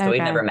once or twice, but we've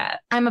never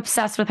met. I'm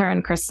obsessed with her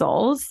and Chris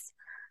Soules.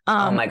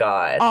 Oh my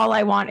God. All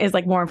I want is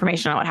like more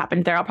information on what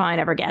happened there. I'll probably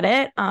never get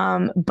it.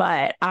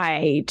 But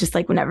I just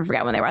like would never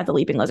forget when they were at the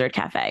Leaping Lizard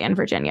Cafe in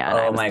Virginia.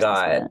 Oh my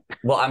God.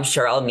 Well, I'm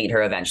sure I'll meet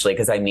her eventually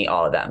because I meet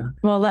all of them.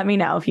 Well, let me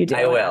know if you do.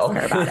 I will.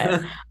 Ask her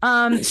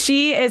about it.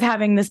 She is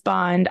having this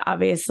bond,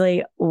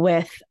 obviously,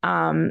 with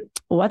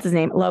what's his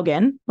name?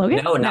 Logan?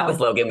 No, not with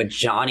Logan, with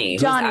Johnny.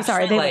 Johnny,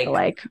 sorry. They look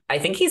alike. I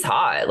think he's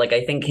hot. Like,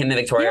 I think him and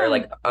Victoria are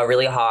like a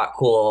really hot,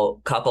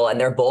 cool couple. And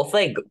they're both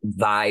like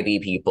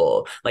vibey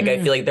people. Like,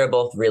 I feel like they're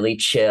both really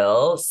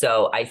chill.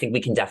 So I think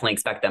we can definitely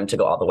expect them to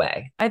go all the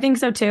way. I think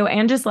so too.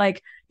 And just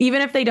like,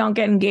 even if they don't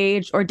get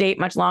engaged or date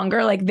much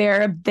longer, like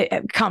they're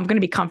going to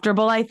be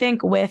comfortable, I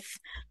think, with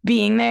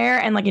being there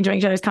and like enjoying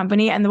each other's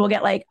company. And then we'll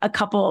get like a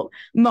couple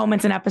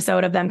moments an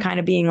episode of them kind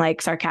of being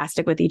like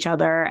sarcastic with each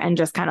other and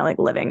just kind of like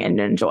living and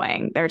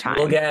enjoying their time.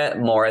 We'll get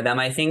more of them,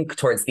 I think,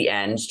 towards the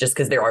end, just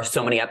because there are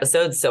so many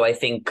episodes. So I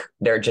think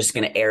they're just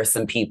going to air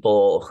some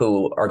people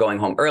who are going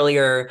home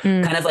earlier.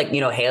 Kind of like,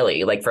 you know,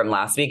 Haley, like from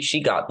last week,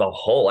 she got the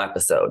whole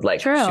episode.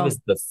 Like she was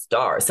the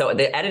star. So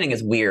the editing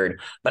is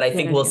weird, but I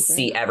think we'll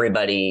see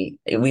everybody.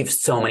 We have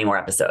so many more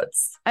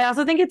episodes. I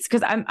also think it's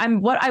because I'm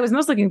what I was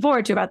most looking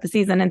forward to about the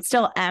season and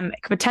still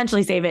could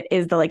potentially save it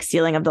is the like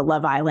stealing of the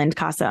Love Island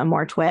Casa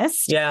Amor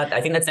twist. Yeah,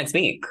 I think that's next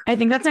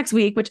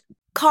week. Which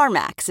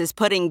CarMax is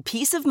putting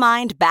peace of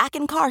mind back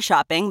in car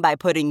shopping by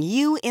putting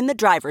you in the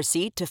driver's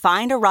seat to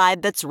find a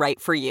ride that's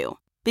right for you.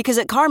 Because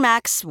at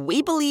CarMax,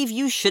 we believe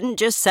you shouldn't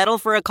just settle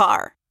for a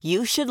car.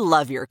 You should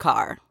love your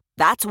car.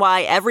 That's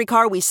why every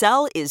car we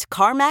sell is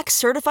CarMax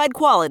certified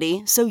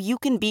quality, so you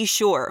can be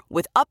sure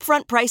with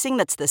upfront pricing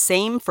that's the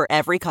same for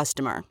every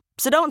customer.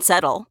 So don't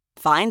settle.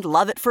 Find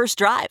love at first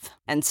drive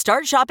and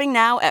start shopping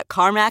now at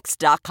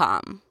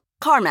CarMax.com.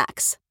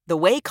 CarMax, the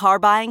way car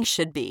buying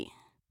should be.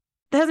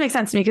 that doesn't make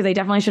sense to me because they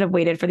definitely should have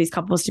waited for these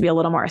couples to be a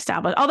little more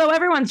established. Although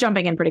everyone's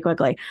jumping in pretty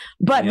quickly.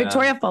 But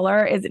Victoria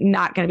Fuller is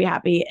not going to be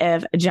happy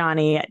if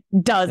Johnny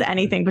does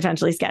anything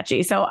potentially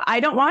sketchy. So I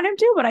don't want him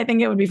to, but I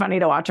think it would be funny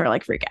to watch her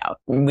like freak out.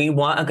 We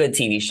want a good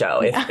TV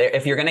show.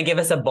 If you're going to give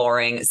us a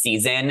boring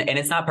season, and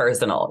it's not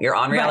personal, you're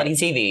on reality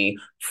TV,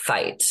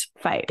 fight,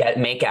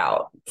 make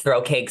out,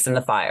 throw cakes in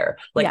the fire.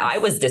 Like I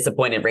was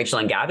disappointed Rachel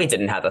and Gabby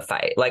didn't have a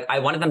fight. Like I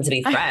wanted them to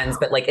be friends,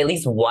 but like at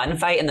least one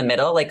fight in the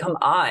middle. Like, come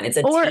on, it's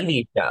a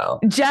TV show.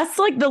 Just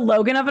like the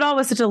Logan of it all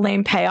was such a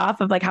lame payoff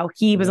of like how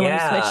he was the one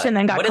who switched and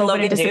then got COVID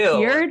and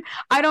disappeared.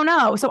 I don't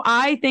know. So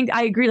I think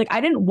I agree. Like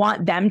I didn't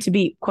want them to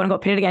be quote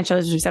unquote pitted against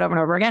shows, as we said over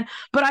and over again,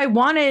 but I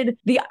wanted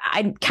the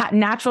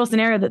natural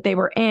scenario that they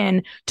were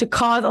in to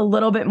cause a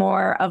little bit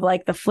more of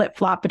like the flip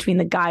flop between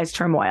the guys'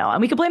 turmoil,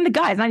 and we could blame the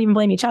guys, not even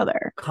blame each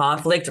other.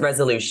 Conflict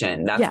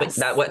resolution.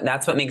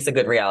 That's what makes a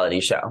good reality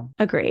show.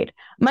 Agreed.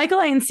 Michael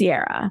A. and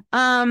Sierra.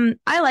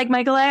 I like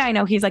Michael A. I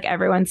know he's like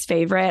everyone's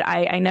favorite.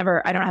 I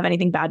don't have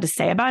anything bad to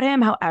say about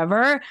him.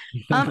 However,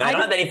 I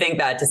don't have anything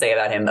bad to say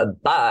about him,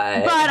 but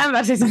I'm about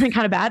to say something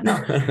kind of bad.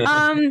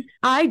 No.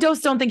 I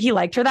just don't think he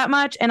liked her that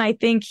much. And I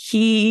think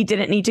he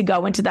didn't need to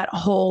go into that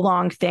whole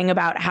long thing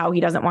about how he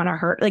doesn't want to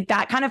hurt. Like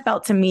that kind of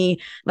felt to me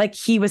like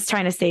he was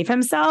trying to save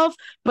himself,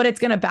 but it's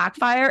going to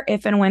backfire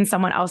if and when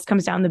someone else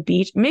comes down the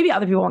beach. Maybe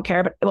other people won't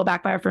care, but it will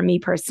backfire for me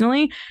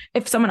personally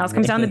if someone else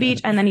comes down the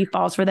beach and then he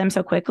falls for them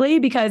so quickly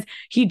because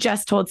he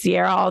just told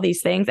Sierra all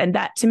these things. And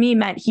that to me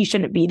meant he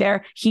shouldn't be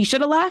there. He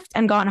should have left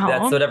and gone home.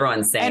 That's what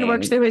everyone's saying. And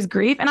worked through his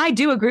grief. And I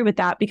do agree with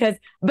that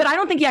but I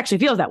don't think he actually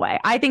feels that way.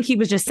 I think he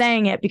was just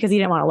saying it because he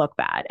didn't want to look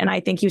bad. And I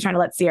think he was trying to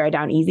let Sierra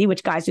down easy,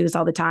 which guys do this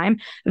all the time.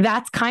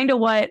 That's kind of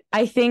what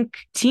I think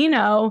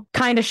Tino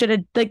kind of should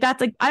have, like,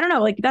 that's like, I don't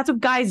know, like that's what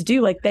guys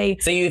do. Like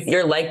So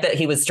you're like that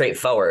he was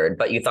straightforward,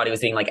 but you thought he was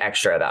being like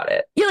extra about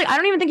it. Yeah, like I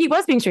don't even think he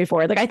was being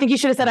straightforward. Like I think he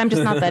should have said, I'm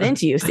just not that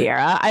into you,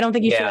 Sierra. I don't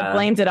think he should have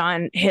blamed it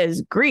on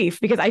his grief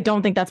because I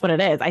don't think that's what it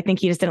is. I think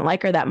he just didn't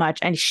like her that much.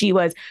 And she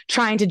was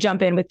trying to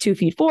jump in with 2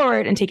 feet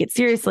forward and take it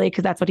seriously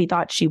because that's what he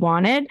thought she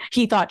wanted.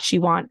 She thought he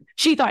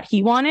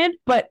wanted,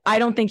 but I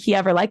don't think he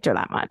ever liked her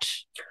that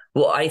much.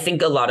 Well, I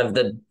think a lot of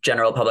the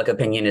general public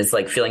opinion is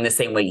like feeling the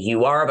same way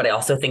you are. But I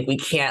also think we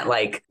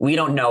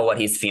don't know what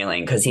he's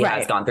feeling because he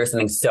has gone through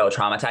something so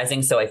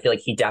traumatizing. So I feel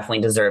like he definitely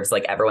deserves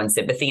like everyone's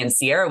sympathy. And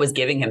Sierra was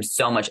giving him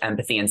so much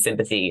empathy and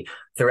sympathy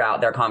throughout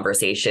their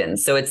conversation.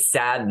 So it's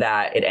sad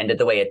that it ended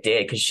the way it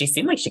did because she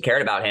seemed like she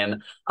cared about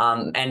him.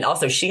 And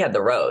also she had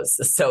the rose.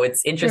 So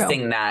it's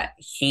interesting that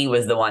he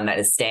was the one that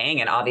is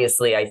staying. And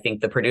obviously I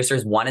think the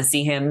producers want to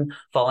see him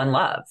fall in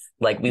love.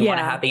 Like we want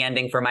a happy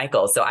ending for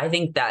Michael. So I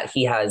think that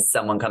he has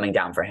someone coming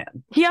down for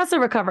him. He also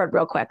recovered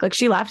real quick. Like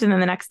she left and then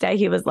the next day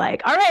he was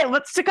like, all right,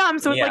 what's to come?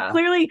 So it's like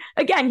clearly,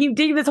 again, he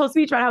did this whole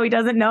speech about how he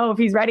doesn't know if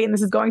he's ready and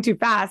this is going too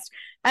fast.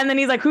 And then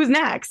he's like, who's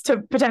next to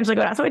potentially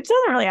go down? So it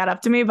doesn't really add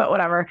up to me, but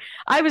whatever.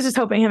 I was just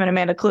hoping him and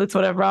Amanda Klutz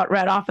would have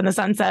read off in the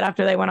sunset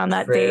after they went on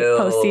that date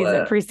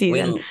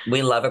preseason.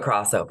 We love a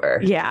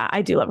crossover. Yeah,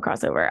 I do love a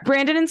crossover.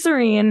 Brandon and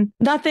Serene,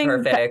 nothing.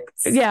 Perfect.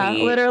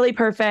 Literally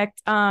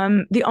perfect.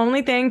 The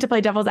only thing to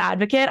play devil's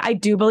advocate, I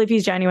do believe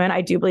he's genuine.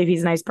 I do believe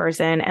he's a nice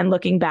person. And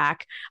looking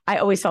back, I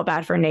always felt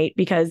bad for Nate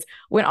because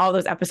when all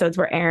those episodes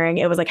were airing,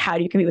 it was like, how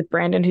do you compete with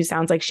Brandon, who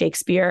sounds like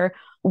Shakespeare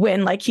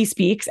when like he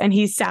speaks and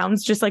he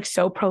sounds just like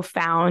so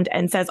profound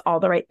and says all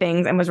the right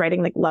things and was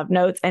writing like love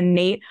notes, and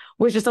Nate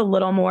was just a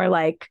little more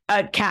like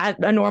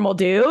a normal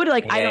dude.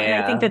 Like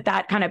I think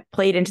that kind of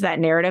played into that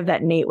narrative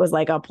that Nate was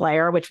like a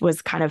player, which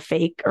was kind of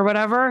fake or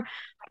whatever.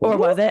 Or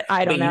was it?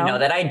 I don't know. You know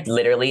that I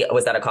literally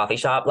was at a coffee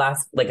shop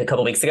a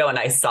couple weeks ago and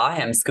I saw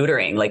him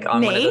scootering like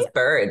on one of those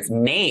birds.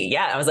 Nate.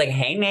 Yeah. I was like,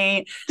 hey,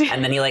 Nate.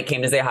 And then he like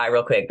came to say hi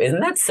real quick.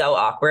 Isn't that so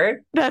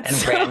awkward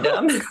and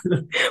random?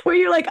 Where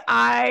you're like,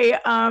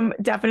 I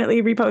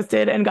definitely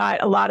reposted and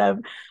got a lot of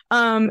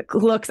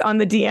looks on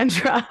the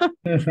Deandra.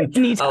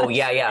 Oh,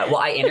 yeah.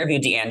 Well, I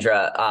interviewed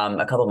Deandra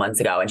a couple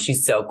months ago and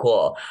she's so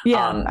cool.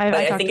 Yeah. But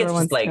I think it's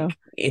just like,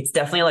 it's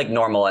definitely like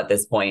normal at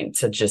this point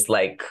to just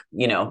like,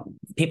 you know,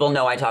 people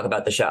know I talk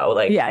about the show.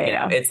 Like, you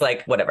know, it's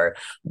like whatever.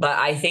 But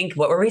I think,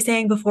 what were we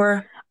saying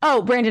before?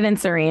 Oh, Brandon and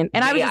Serene.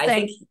 And I was just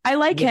saying, I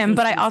like him,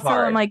 but I also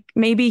am like,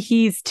 maybe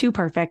he's too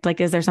perfect.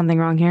 Like, is there something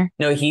wrong here?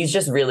 No, he's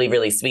just really,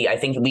 really sweet. I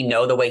think we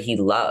know the way he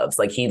loves.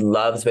 Like, he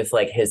loves with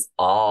like his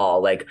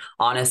all. Like,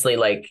 honestly,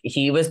 like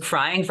he was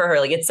crying for her.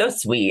 Like, it's so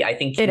sweet. I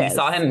think we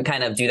saw him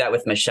kind of do that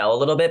with Michelle a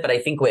little bit, but I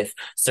think with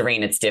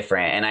Serene, it's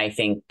different. And I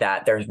think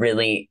that they're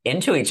really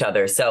into each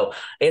other. So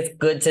it's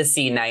good to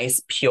see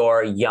nice,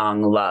 pure,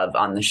 young love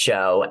on the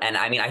show. And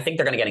I mean, I think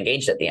they're going to get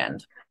engaged at the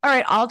end. All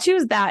right, I'll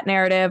choose that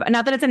narrative.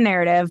 Not that it's a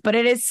narrative, but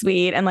it is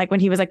sweet. And like when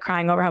he was like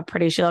crying over how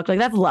pretty she looked, like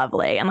that's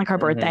lovely. And like her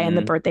birthday and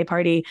the birthday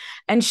party.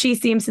 And she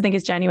seems to think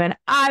it's genuine.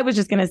 I was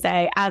just going to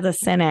say, as a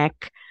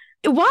cynic,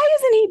 why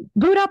isn't he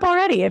booed up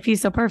already if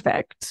he's so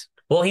perfect?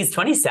 Well, he's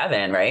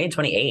 27, right?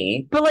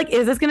 28. But like,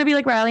 is this going to be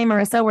like Riley and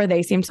Marissa where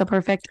they seemed so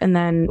perfect and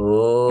then it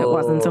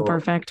wasn't so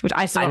perfect, which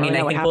I still don't really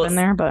know what happened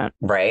there, but.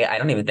 Right. I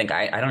don't even think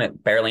I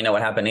don't barely know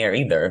what happened here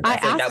either. I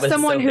asked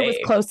someone who was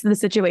close to the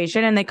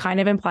situation and they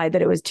kind of implied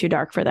that it was too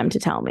dark for them to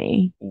tell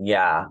me.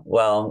 Yeah.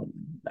 Well,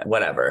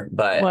 whatever.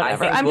 But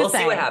whatever. I think we'll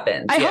see what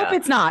happens. I hope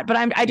it's not, but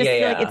I just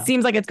feel like it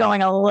seems like it's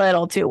going a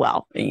little too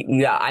well.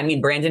 Yeah. I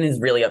mean, Brandon is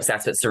really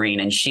obsessed with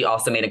Serene and she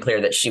also made it clear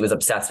that she was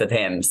obsessed with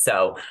him.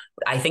 So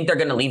I think they're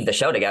going to leave the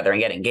show together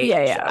and get engaged.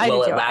 Yeah.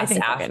 Will it last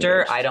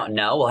after? I don't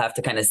know. We'll have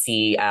to kind of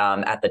see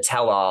at the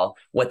tell-all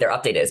what their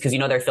update is. Because,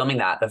 they're filming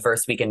that the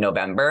first week in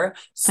November.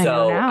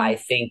 So I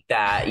think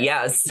that,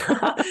 yes.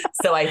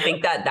 So I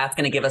think that that's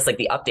going to give us like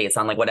the updates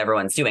on like what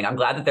everyone's doing. I'm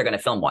glad that they're going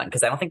to film one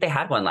because I don't think they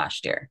had one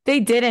last year. They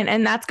didn't.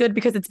 And that's good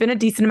because it's been a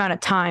decent amount of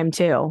time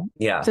too.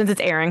 Yeah. Since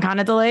it's airing kind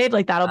of delayed,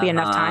 like that'll be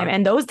enough time.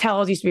 And those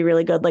tell-alls used to be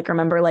really good. Like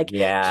remember like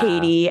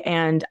Katie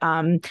and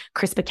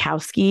Chris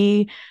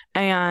Bukowski.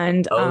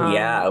 And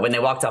when they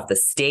walked off the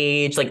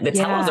stage, like the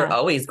tell-alls are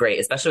always great,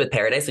 especially with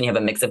Paradise when you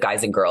have a mix of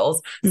guys and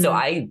girls. So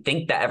I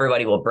think that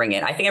everybody will bring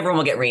it. I think everyone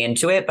will get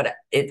into it, but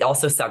it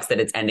also sucks that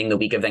it's ending the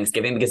week of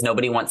Thanksgiving because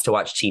nobody wants to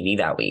watch TV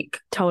that week.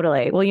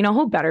 Totally. Well,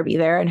 who better be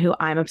there and who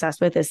I'm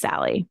obsessed with is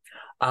Sally.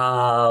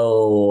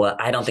 Oh,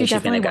 I don't think she's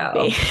going to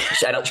go.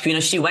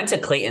 She went to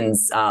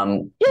Clayton's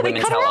Women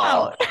Tell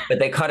All, but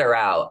they cut her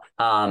out.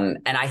 And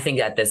I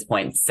think at this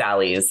point,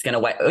 Sally is going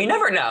to, we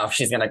never know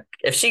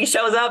if she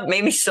shows up,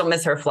 maybe she'll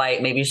miss her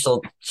flight. Maybe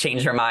she'll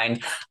change her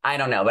mind. I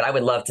don't know, but I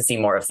would love to see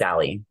more of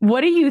Sally. What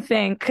do you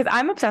think? Because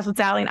I'm obsessed with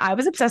Sally and I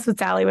was obsessed with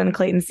Sally when the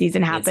Clayton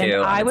season happened.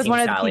 I was one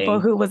of the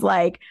people who was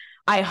like,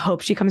 I hope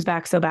she comes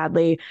back so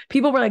badly.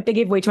 People were like, they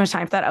gave way too much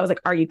time for that. I was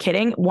like, are you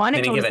kidding?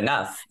 Didn't give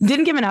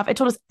enough. It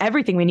told us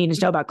everything we needed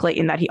to know about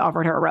Clayton, that he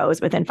offered her a rose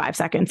within 5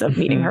 seconds of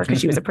meeting her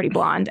because she was a pretty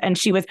blonde and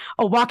she was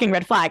a walking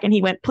red flag. And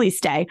he went, please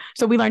stay.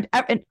 So we learned,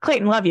 and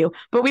Clayton, love you,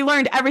 but we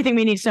learned everything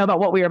we needed to know about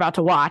what we were about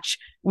to watch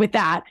with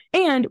that.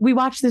 And we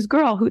watched this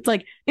girl who's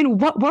like, in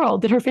what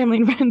world did her family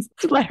and friends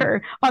let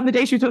her on the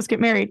day she was supposed to get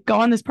married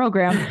go on this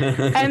program?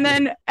 And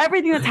then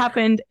everything that's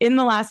happened in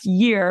the last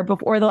year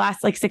before the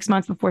last like 6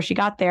 months before she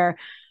got there.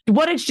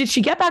 Did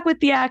she get back with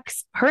the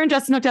ex? Her and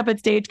Justin hooked up at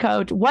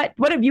Stagecoach. What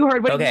have you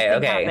heard? What do you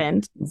think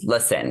happened?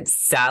 Listen,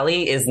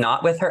 Sally is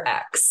not with her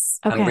ex.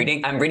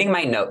 Okay. I'm reading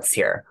my notes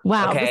here.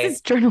 Wow, okay? This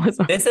is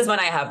journalism. This is when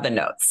I have the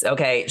notes.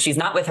 Okay, she's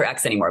not with her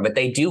ex anymore, but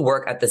they do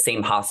work at the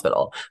same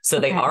hospital, so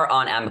they are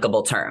on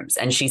amicable terms.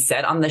 And she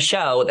said on the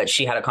show that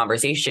she had a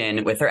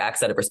conversation with her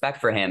ex out of respect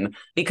for him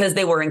because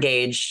they were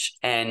engaged,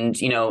 and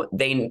he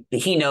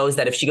knows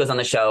that if she goes on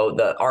the show,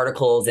 the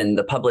articles and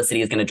the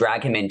publicity is going to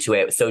drag him into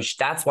it. So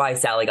that's why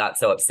Sally got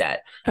so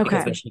upset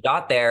because when she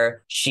got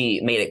there, she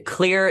made it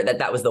clear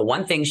that was the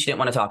one thing she didn't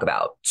want to talk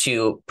about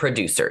to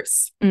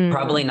producers,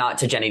 probably not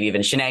to Genevieve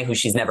and Shanae, who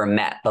she's never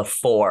met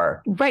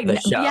before the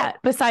show. Yeah.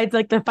 Besides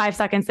like the 5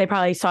 seconds they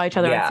probably saw each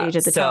other on stage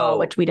at the tell,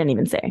 which we didn't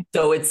even say.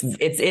 So it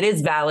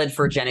is valid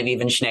for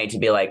Genevieve and Shanae to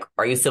be like,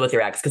 are you still with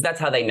your ex? Because that's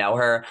how they know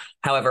her.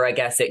 However, I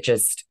guess it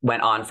just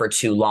went on for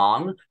too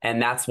long.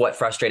 And that's what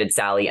frustrated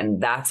Sally.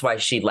 And that's why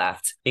she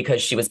left,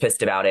 because she was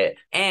pissed about it.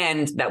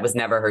 And that was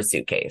never her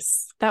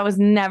suitcase. That was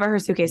never her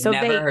suitcase. So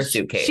her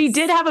suitcase. She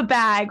did have a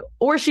bag,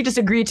 or she just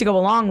agreed to go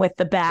along with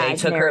the bag. They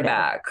took her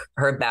bag.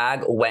 Her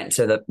bag went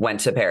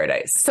to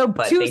Paradise. So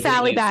 2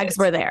 Sally bags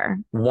were there.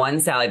 1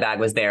 Sally bag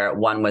was there.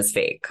 1 was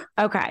fake.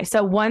 Okay.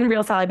 So 1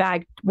 real Sally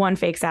bag, 1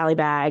 fake Sally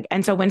bag.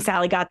 And so when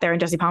Sally got there and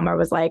Jesse Palmer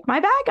was like, my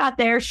bag got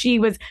there, she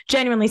was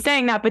genuinely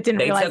saying that, but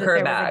didn't realize that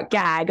there was a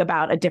gag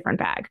about a different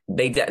bag.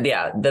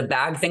 The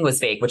bag thing was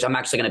fake, which I'm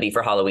actually going to be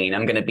for Halloween.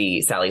 I'm going to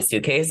be Sally's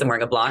suitcase. I'm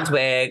wearing a blonde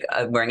wig,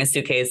 I'm wearing a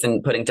suitcase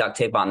and putting duct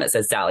tape on that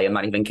says Sally. I'm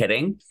not even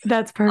kidding.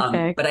 That's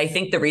perfect. But I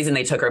think the reason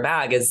they took her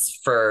bag is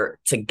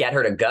to get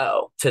her to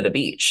go to the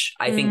beach.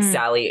 I think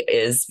Sally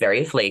is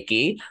very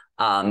flaky.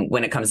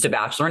 When it comes to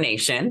Bachelor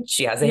Nation,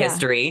 she has a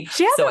history.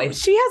 She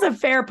has a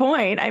fair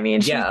point. I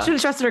mean, she should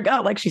have trusted her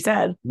gut, like she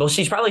said. Well,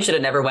 she probably should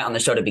have never went on the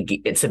show to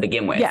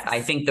begin with. Yes.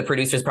 I think the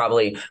producers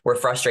probably were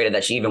frustrated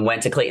that she even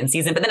went to Clayton's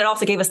season, but then it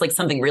also gave us like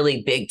something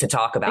really big to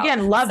talk about.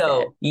 Again, loved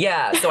it.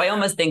 Yeah. So I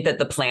almost think that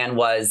the plan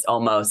was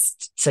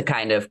almost to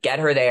kind of get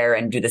her there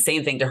and do the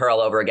same thing to her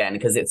all over again,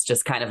 because it's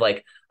just kind of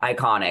like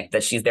iconic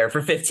that she's there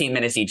for 15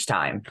 minutes each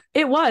time.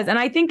 It was. And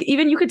I think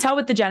even you could tell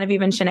with the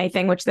Genevieve and Shanae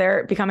thing, which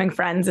they're becoming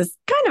friends, is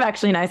kind of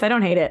actually nice. I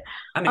don't hate it.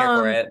 I'm here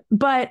for it.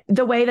 But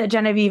the way that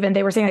Genevieve and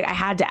they were saying, like, I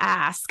had to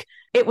ask,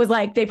 it was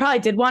like they probably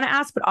did want to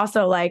ask, but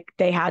also like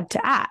they had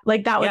to ask.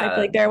 Like that was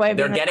like their way of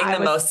they're getting the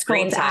most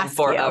screen time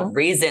for a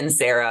reason,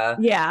 Sarah.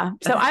 Yeah.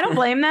 So I don't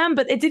blame them,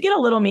 but it did get a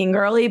little mean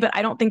girly, but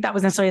I don't think that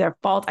was necessarily their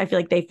fault. I feel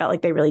like they felt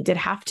like they really did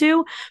have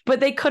to,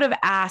 but they could have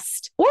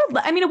asked, or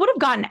I mean, it would have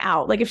gotten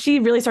out. Like if she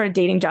really started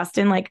dating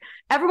Justin, like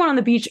everyone on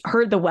the beach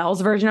heard the Wells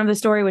version of the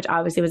story, which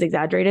obviously was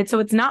exaggerated. So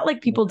it's not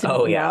like people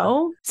didn't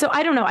know. So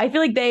I don't know. I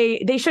feel like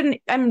they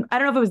shouldn't. I don't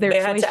know if it was their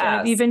choice,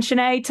 Genevieve and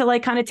Shanae, to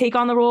like kind of take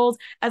on the roles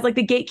as like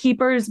the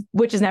gatekeepers,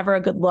 which is never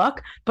a good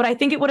look. But I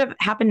think it would have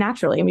happened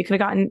naturally, and we could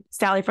have gotten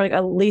Sally for like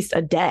at least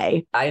a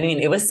day. I mean,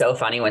 it was so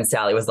funny when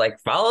Sally was like,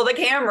 "Follow the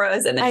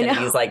cameras," and then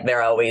Genevieve's like,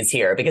 "They're always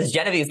here," because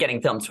Genevieve's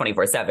getting filmed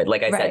 24/7.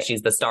 Like I said,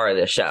 she's the star of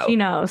this show. She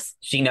knows.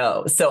 She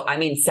knows. So I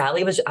mean,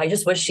 Sally was. I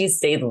just wish she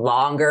stayed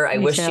longer. I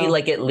wish she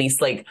like at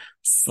least like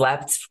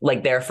slept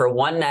like there for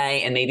one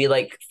night and maybe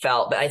like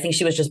felt, but I think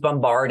she was just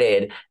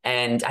bombarded.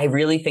 And I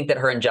really think that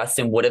her and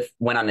Justin would have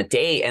went on a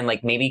date and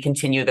like maybe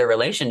continue their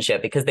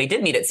relationship, because they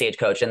did meet at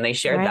Stagecoach and they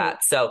shared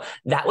that. So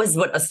that was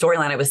what a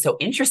storyline I was so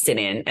interested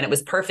in. And it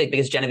was perfect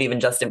because Genevieve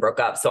and Justin broke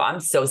up. So I'm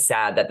so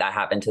sad that that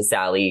happened to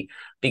Sally,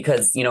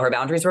 because, you know, her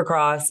boundaries were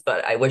crossed,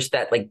 but I wish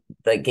that like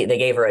they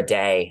gave her a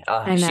day.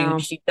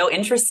 She's so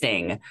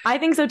interesting. I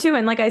think so too.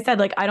 And like I said,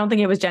 like, I don't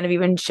think it was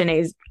Genevieve and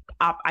Shanae's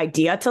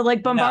idea to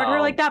like bombard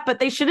her like that, but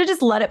they should have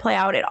just let it play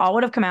out. It all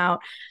would have come out.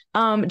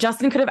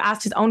 Justin could have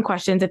asked his own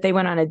questions if they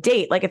went on a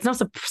date. Like, it's no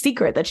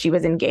secret that she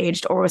was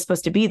engaged or was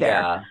supposed to be there.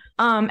 Yeah.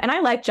 And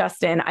I like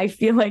Justin. I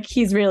feel like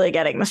he's really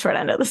getting the short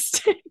end of the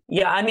stick.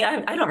 Yeah, I mean,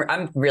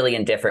 I'm really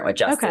indifferent with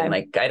Justin. Okay.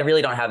 Like, I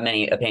really don't have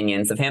many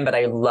opinions of him, but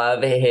I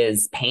love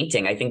his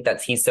painting. I think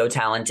he's so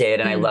talented,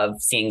 and I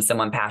love seeing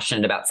someone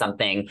passionate about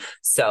something.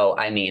 So,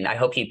 I mean, I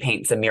hope he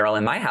paints a mural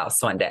in my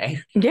house one day.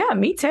 Yeah,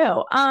 me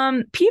too.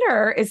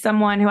 Peter is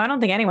someone who I don't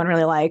think anyone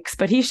really likes,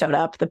 but he showed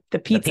up. The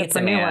pizza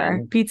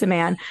man.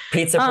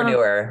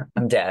 Pizzapreneur.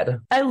 I'm dead.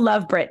 I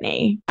love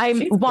Brittany.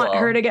 I want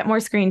her to get more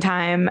screen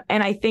time,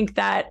 and I think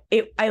that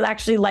I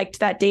actually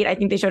liked that date. I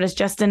think they showed us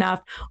just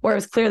enough where it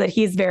was clear that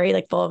he's very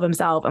like full of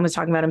himself and was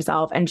talking about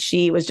himself, and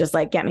she was just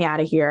like, get me out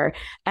of here.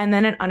 And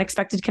then an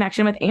unexpected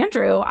connection with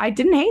Andrew. I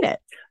didn't hate it.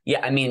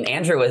 Yeah, I mean,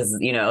 Andrew was,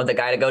 you know, the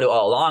guy to go to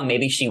all along.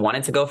 Maybe she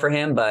wanted to go for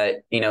him,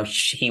 but, you know,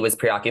 he was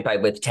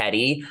preoccupied with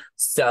Teddy.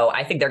 So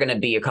I think they're going to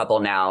be a couple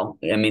now.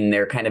 I mean,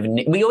 they're kind of,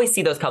 we always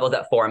see those couples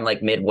that form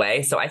like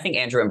midway. So I think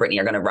Andrew and Brittany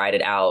are going to ride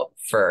it out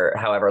for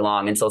however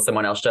long until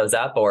someone else shows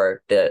up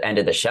or the end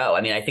of the show.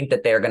 I mean, I think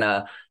that they're going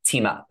to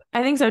team up.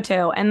 I think so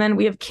too. And then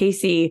we have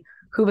Casey,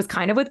 who was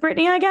kind of with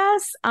Brittany, I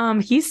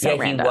guess. He's so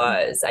random. He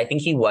was. I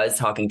think he was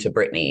talking to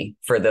Brittany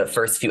for the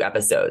first few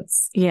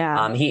episodes.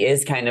 Yeah. He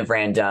is kind of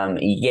random.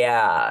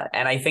 Yeah.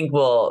 And I think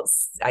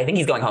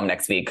he's going home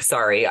next week.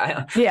 Sorry.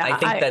 I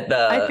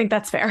think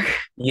that's fair.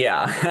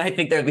 Yeah. I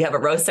think we have a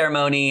rose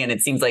ceremony, and it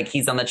seems like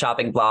he's on the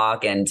chopping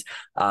block, and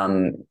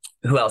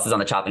who else is on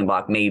the chopping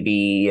block?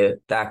 Maybe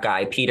that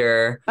guy,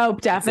 Peter. Oh,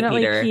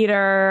 definitely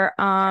Peter.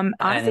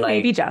 Honestly,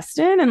 maybe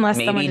Justin, unless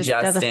someone just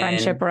does a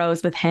friendship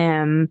rose with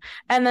him.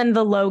 And then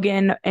the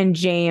Logan and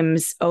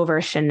James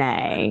over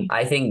Shanae.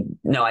 I think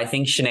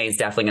Shanae is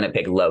definitely going to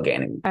pick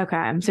Logan.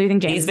 Okay. So you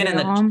think James is going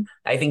to go home?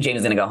 I think James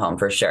is going to go home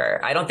for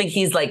sure. I don't think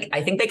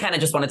I think they kind of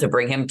just wanted to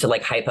bring him to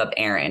like hype up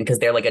Aaron, because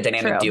they're like a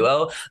dynamic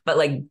duo. But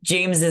like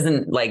James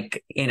isn't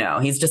like, you know,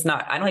 he's just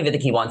not, I don't even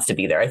think he wants to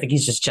be there. I think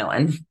he's just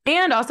chilling.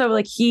 And also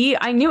like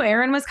I knew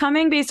Aaron was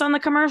coming based on the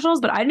commercials,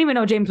 but I didn't even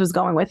know James was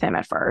going with him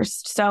at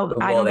first. So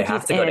I don't think they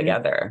have to go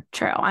together.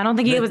 True. I don't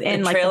think he was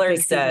in like the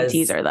big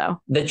teaser though.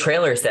 The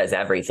trailer says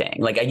everything.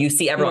 Like you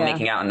see everyone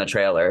making out in the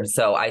trailer.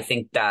 So I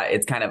think that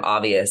it's kind of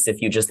obvious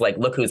if you just like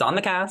look who's on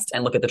the cast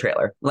and look at the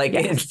trailer. Like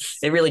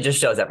it really just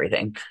shows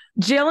everything.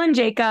 Jill and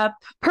Jacob,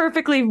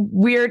 perfectly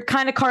weird,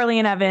 kind of Carly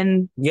and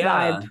Evan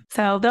vibe.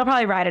 So they'll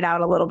probably ride it out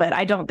a little bit.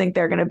 I don't think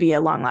they're going to be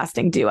a long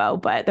lasting duo,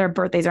 but their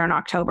birthdays are in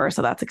October.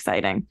 So that's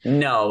exciting.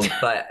 No,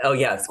 but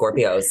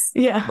Scorpios.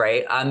 Yeah.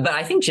 Right. But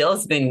I think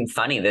Jill's been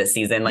funny this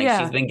season. Like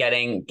she's been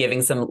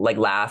giving some like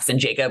laughs, and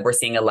Jacob, we're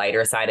seeing a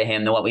lighter side of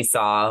him than what we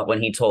saw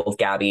when he told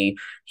Gabby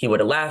he would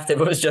have left if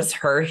it was just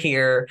her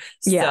here.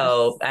 Yes.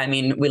 So, I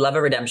mean, we love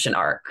a redemption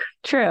arc.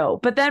 True.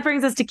 But that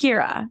brings us to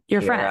Kira,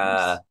 your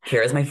friend.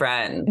 Kira's my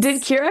friend.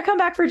 Did Kira come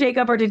back for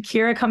Jacob, or did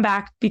Kira come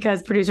back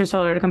because producers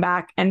told her to come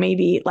back, and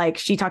maybe like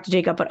she talked to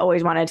Jacob but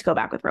always wanted to go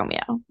back with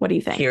Romeo? What do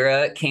you think?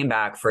 Kira came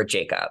back for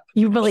Jacob.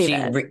 You believe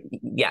it?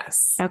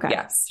 Yes. Okay.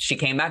 Yes. She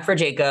came back for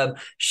Jacob.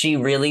 She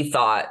really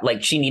thought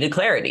like she needed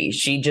clarity.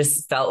 She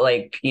just felt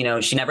like, you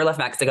know, she never left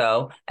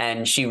Mexico,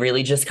 and she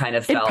really just kind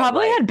of felt it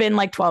probably had been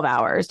like 12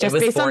 hours just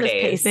based on this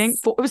pacing.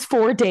 It was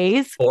 4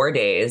 days. 4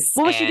 days.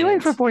 What was she doing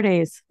for 4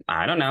 days?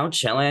 I don't know,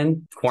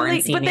 chilling,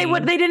 quarantining.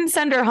 But they didn't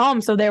send her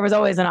home, so there was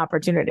always an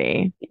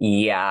opportunity.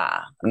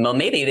 Yeah. Well,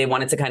 maybe they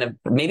wanted to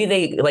maybe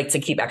they like to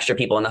keep extra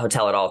people in the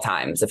hotel at all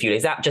times, a few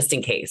days out, just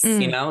in case,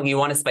 you know, you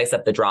want to spice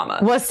up the drama.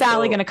 Was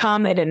Sally going to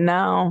come? They didn't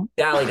know.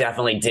 Sally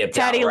definitely dipped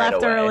out. Teddy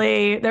left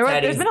early.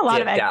 There's been a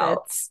lot of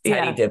exits.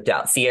 Teddy dipped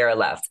out. Sierra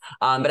left.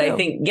 But I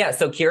think,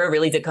 so Kira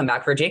really did come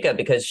back for Jacob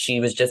because she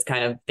was just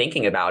kind of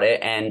thinking about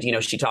it. And, you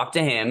know, she talked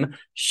to him.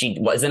 She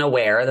wasn't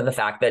aware of the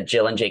fact that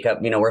Jill and Jacob,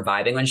 you know, were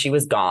vibing when she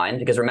was gone. on,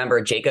 because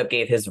remember, Jacob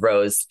gave his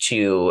rose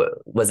to,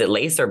 was it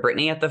Lace or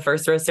Brittany at the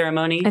first rose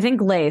ceremony? I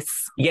think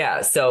Lace.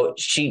 Yeah. So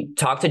she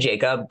talked to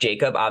Jacob.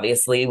 Jacob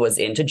obviously was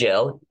into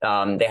Jill.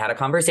 They had a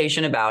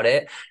conversation about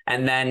it.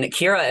 And then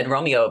Kira and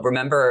Romeo,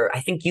 remember,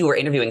 I think you were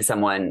interviewing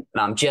someone,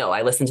 Jill.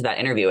 I listened to that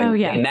interview and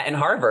they met in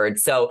Harvard.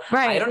 So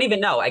I don't even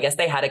know. I guess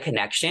they had a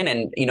connection,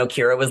 and,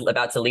 Kira was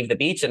about to leave the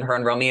beach and her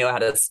and Romeo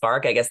had a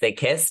spark. I guess they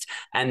kissed,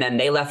 and then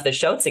they left the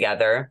show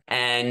together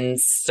and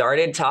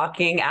started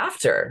talking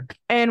after.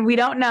 And we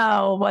don't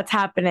know what's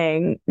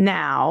happening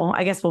now.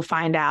 I guess we'll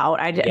find out.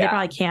 They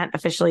probably can't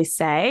officially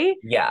say.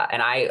 Yeah.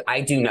 And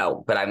I do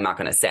know, but I'm not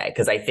going to say,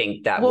 because I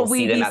think that we'll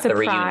see them at the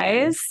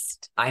reunion.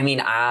 I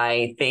mean,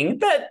 I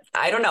think that,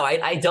 I don't know.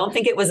 I don't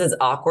think it was as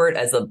awkward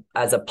as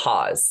a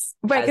pause.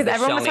 Right, because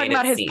everyone was talking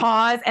about his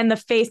pause and the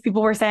face.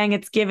 People were saying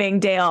it's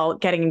giving Dale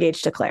getting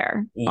engaged to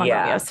Claire on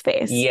Romeo's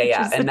face.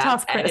 Yeah. And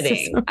that's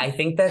editing. I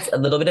think that's a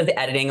little bit of the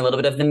editing, a little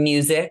bit of the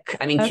music.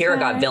 I mean, Kira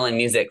got villain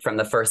music from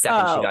the first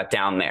second she got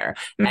down there.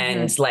 Mm-hmm.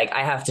 And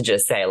I have to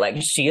just say,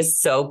 she is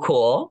so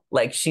cool.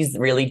 She's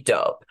really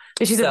dope.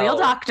 She's a real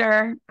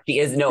doctor. She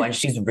is. No, and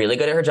she's really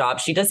good at her job.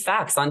 She does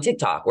facts on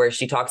TikTok where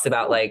she talks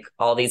about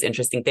all these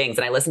interesting things.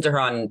 And I listened to her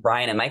on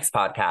Brian and Mike's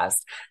podcast,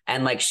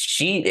 and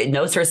she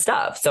knows her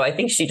stuff. So I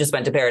think she just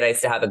went to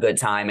Paradise to have a good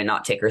time and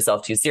not take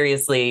herself too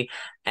seriously.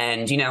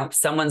 And,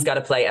 someone's got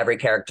to play every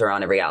character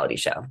on a reality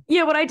show.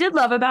 Yeah. What I did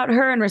love about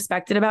her and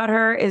respected about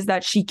her is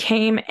that she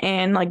came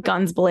in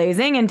guns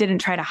blazing and didn't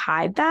try to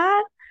hide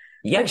that.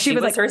 Yeah, she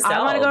was herself. I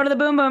want to go to the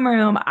boom boom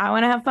room. I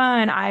want to have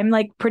fun. I'm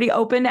pretty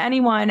open to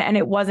anyone. And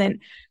it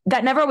wasn't,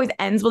 that never always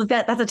ends with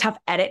that. That's a tough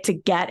edit to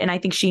get. And I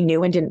think she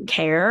knew and didn't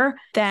care.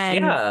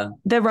 Then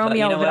the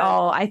Romeo of it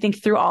all, I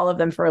think threw all of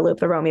them for a loop,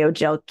 the Romeo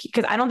Jill,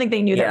 because I don't think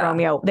they knew that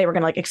Romeo, they were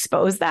going to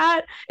expose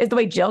that, is the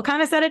way Jill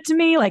kind of said it to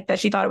me, that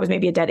she thought it was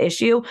maybe a dead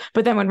issue.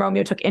 But then when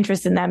Romeo took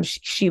interest in them,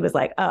 she was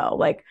like, oh,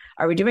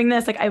 are we doing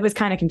this? It was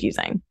kind of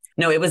confusing.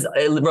 No, it was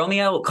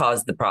Romeo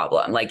caused the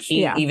problem.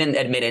 He even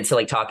admitted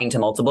to talking to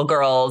multiple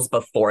girls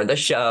before the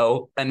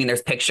show. I mean,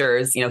 there's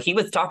pictures, he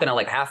was talking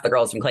to half the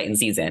girls from Clayton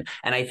season.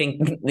 And I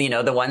think,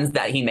 the ones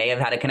that he may have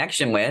had a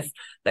connection with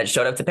that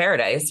showed up to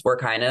Paradise were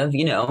kind of,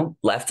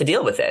 left to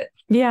deal with it.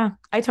 Yeah,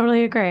 I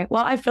totally agree.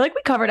 Well, I feel like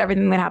we covered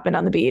everything that happened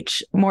on the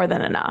beach more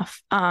than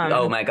enough.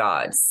 Oh my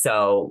God.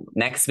 So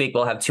next week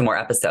we'll have 2 more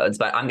episodes,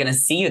 but I'm going to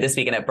see you this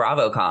weekend at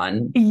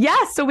BravoCon.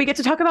 Yes. So we get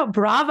to talk about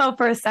Bravo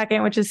for a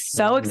second, which is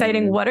so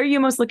exciting. What are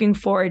you most looking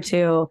forward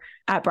to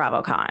at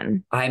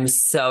BravoCon? I'm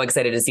so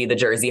excited to see the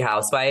Jersey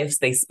Housewives.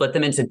 They split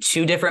them into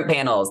 2 different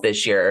panels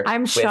this year.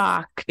 I'm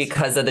shocked.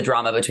 Because of the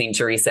drama between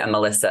Teresa and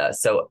Melissa.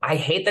 So I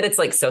hate that it's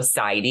so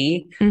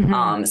sidey.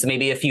 So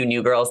maybe a few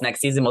new girls next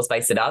season will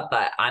spice it up,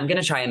 but I'm going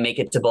to try and make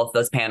it to both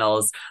those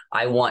panels.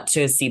 I want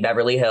to see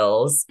Beverly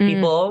Hills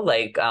people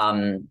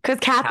because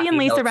Kathy and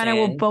Lisa Rinna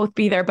will both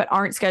be there, but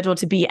aren't scheduled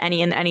to be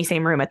in any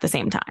same room at the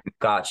same time.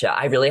 Gotcha.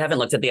 I really haven't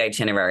looked at the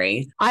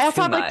itinerary. I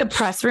also have the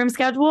press room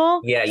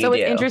schedule. Yeah, so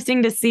it's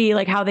interesting to see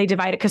how they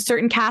divide it, because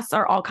certain casts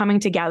are all coming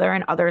together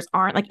and others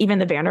aren't. Even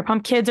the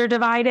Vanderpump kids are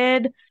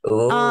divided a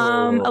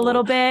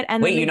little bit.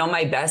 And wait,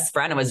 my best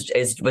friend was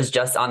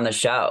just on the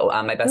show.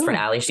 My best friend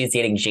Allie, she's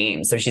dating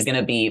James, so she's going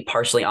to be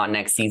partially on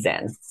next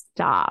season.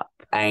 Stop.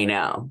 I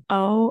know.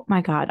 Oh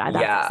my God. That's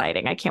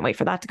exciting. I can't wait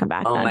for that to come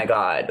back. Oh my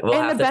God. We'll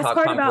have to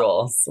talk Pump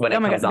Rules when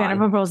it comes on.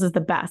 Vanderpump Rules is the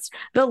best.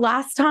 The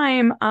last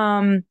time,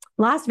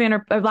 last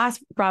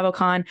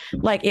BravoCon,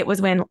 it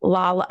was when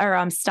Lala or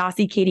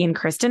Stassi, Katie, and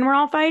Kristen were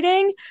all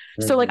fighting.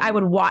 So I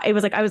would watch, it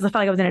was I felt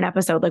like I was in an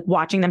episode,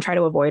 watching them try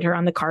to avoid her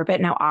on the carpet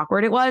and how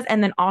awkward it was.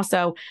 And then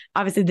also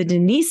obviously the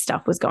Denise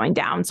stuff was going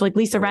down. So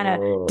Lisa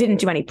Rinna didn't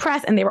do any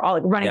press and they were all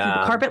running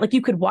through the carpet.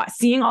 You could watch,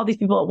 seeing all these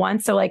people at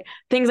once. So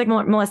things like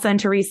Melissa and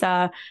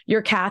Teresa,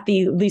 your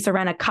Kathy, Lisa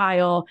Rinna,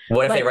 Kyle.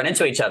 What if they run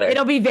into each other?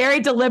 It'll be very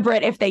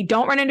deliberate if they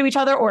don't run into each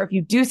other, or if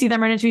you do see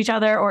them run into each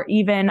other, or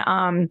even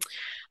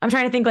I'm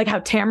trying to think how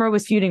Tamara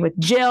was feuding with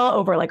Jill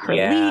over her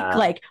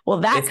leak. Will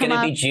that it's going to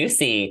be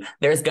juicy.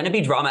 There's going to be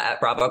drama at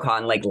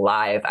BravoCon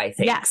live, I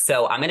think. Yes.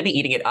 So I'm going to be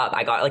eating it up.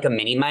 I got a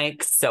mini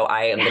mic, so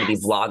I am going to be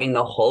vlogging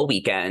the whole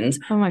weekend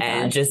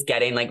and just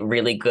getting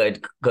really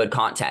good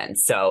content.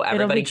 So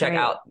everybody check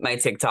out my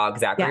TikTok,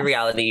 Zachary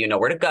Reality. You know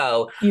where to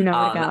go.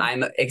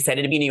 I'm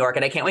excited to be in New York,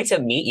 and I can't wait to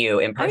meet you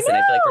in person.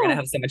 I feel like we're going to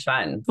have so much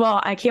fun. Well,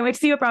 I can't wait to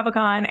see you at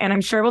BravoCon, and I'm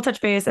sure we'll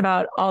touch base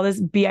about all this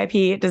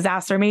VIP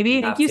disaster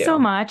maybe. Thank you so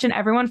much, and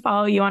everyone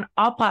follow you on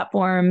all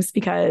platforms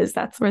because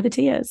that's where the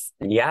tea is.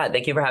 Yeah.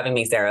 Thank you for having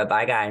me, Sarah.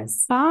 Bye,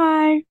 guys.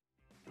 Bye.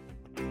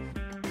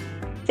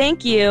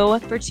 Thank you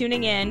for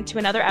tuning in to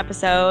another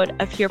episode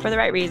of Here for the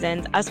Right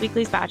Reasons, Us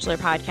Weekly's Bachelor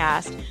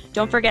podcast.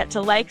 Don't forget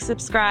to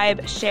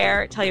subscribe,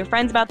 share, tell your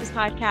friends about this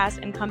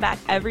podcast, and come back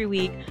every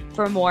week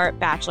for more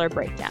Bachelor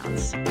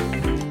breakdowns.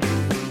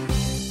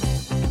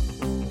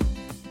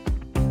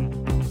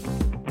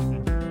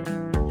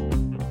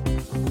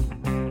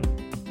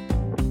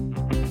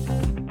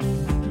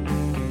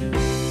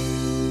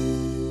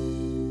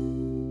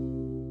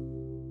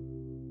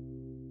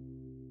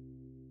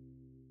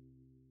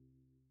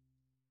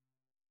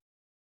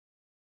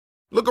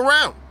 Look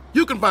around.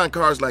 You can find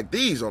cars like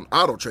these on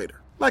AutoTrader,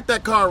 like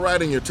that car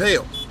riding your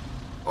tail.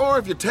 Or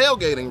if you're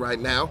tailgating right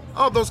now,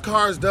 all those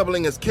cars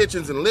doubling as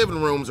kitchens and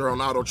living rooms are on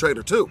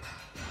AutoTrader too.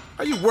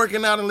 Are you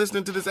working out and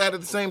listening to this ad at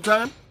the same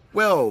time?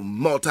 Well,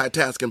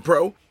 multitasking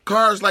pro,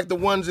 cars like the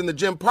ones in the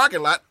gym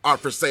parking lot are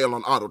for sale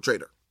on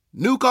AutoTrader.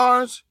 New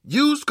cars,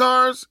 used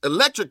cars,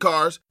 electric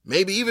cars,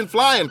 maybe even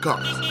flying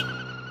cars.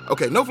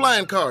 Okay, no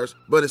flying cars,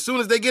 but as soon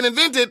as they get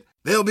invented,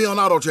 they'll be on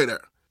AutoTrader.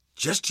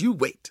 Just you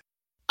wait.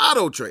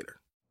 AutoTrader.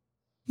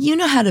 You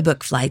know how to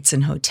book flights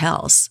and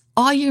hotels.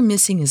 All you're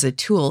missing is a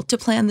tool to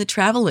plan the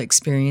travel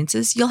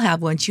experiences you'll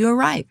have once you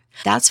arrive.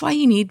 That's why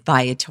you need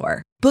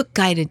Viator. Book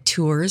guided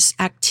tours,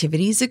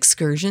 activities,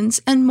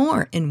 excursions, and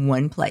more in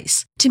one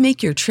place to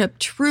make your trip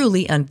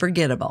truly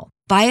unforgettable.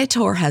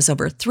 Viator has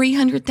over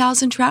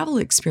 300,000 travel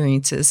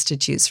experiences to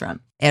choose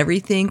from.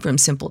 Everything from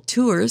simple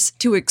tours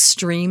to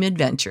extreme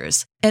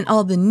adventures and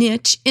all the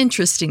niche,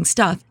 interesting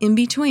stuff in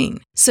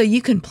between. So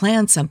you can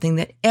plan something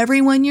that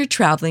everyone you're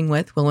traveling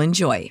with will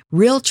enjoy.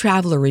 Real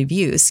traveler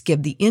reviews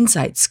give the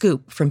inside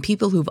scoop from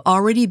people who've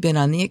already been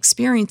on the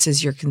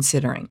experiences you're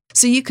considering.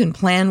 So you can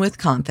plan with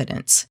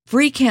confidence.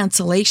 Free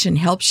cancellation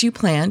helps you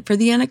plan for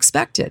the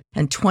unexpected.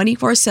 And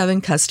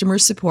 24/7 customer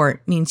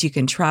support means you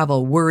can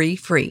travel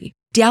worry-free.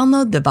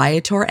 Download the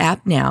Viator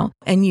app now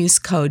and use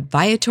code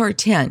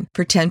Viator10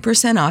 for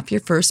 10% off your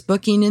first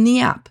booking in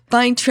the app.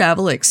 Find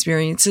travel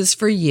experiences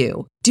for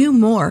you. Do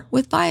more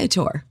with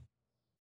Viator.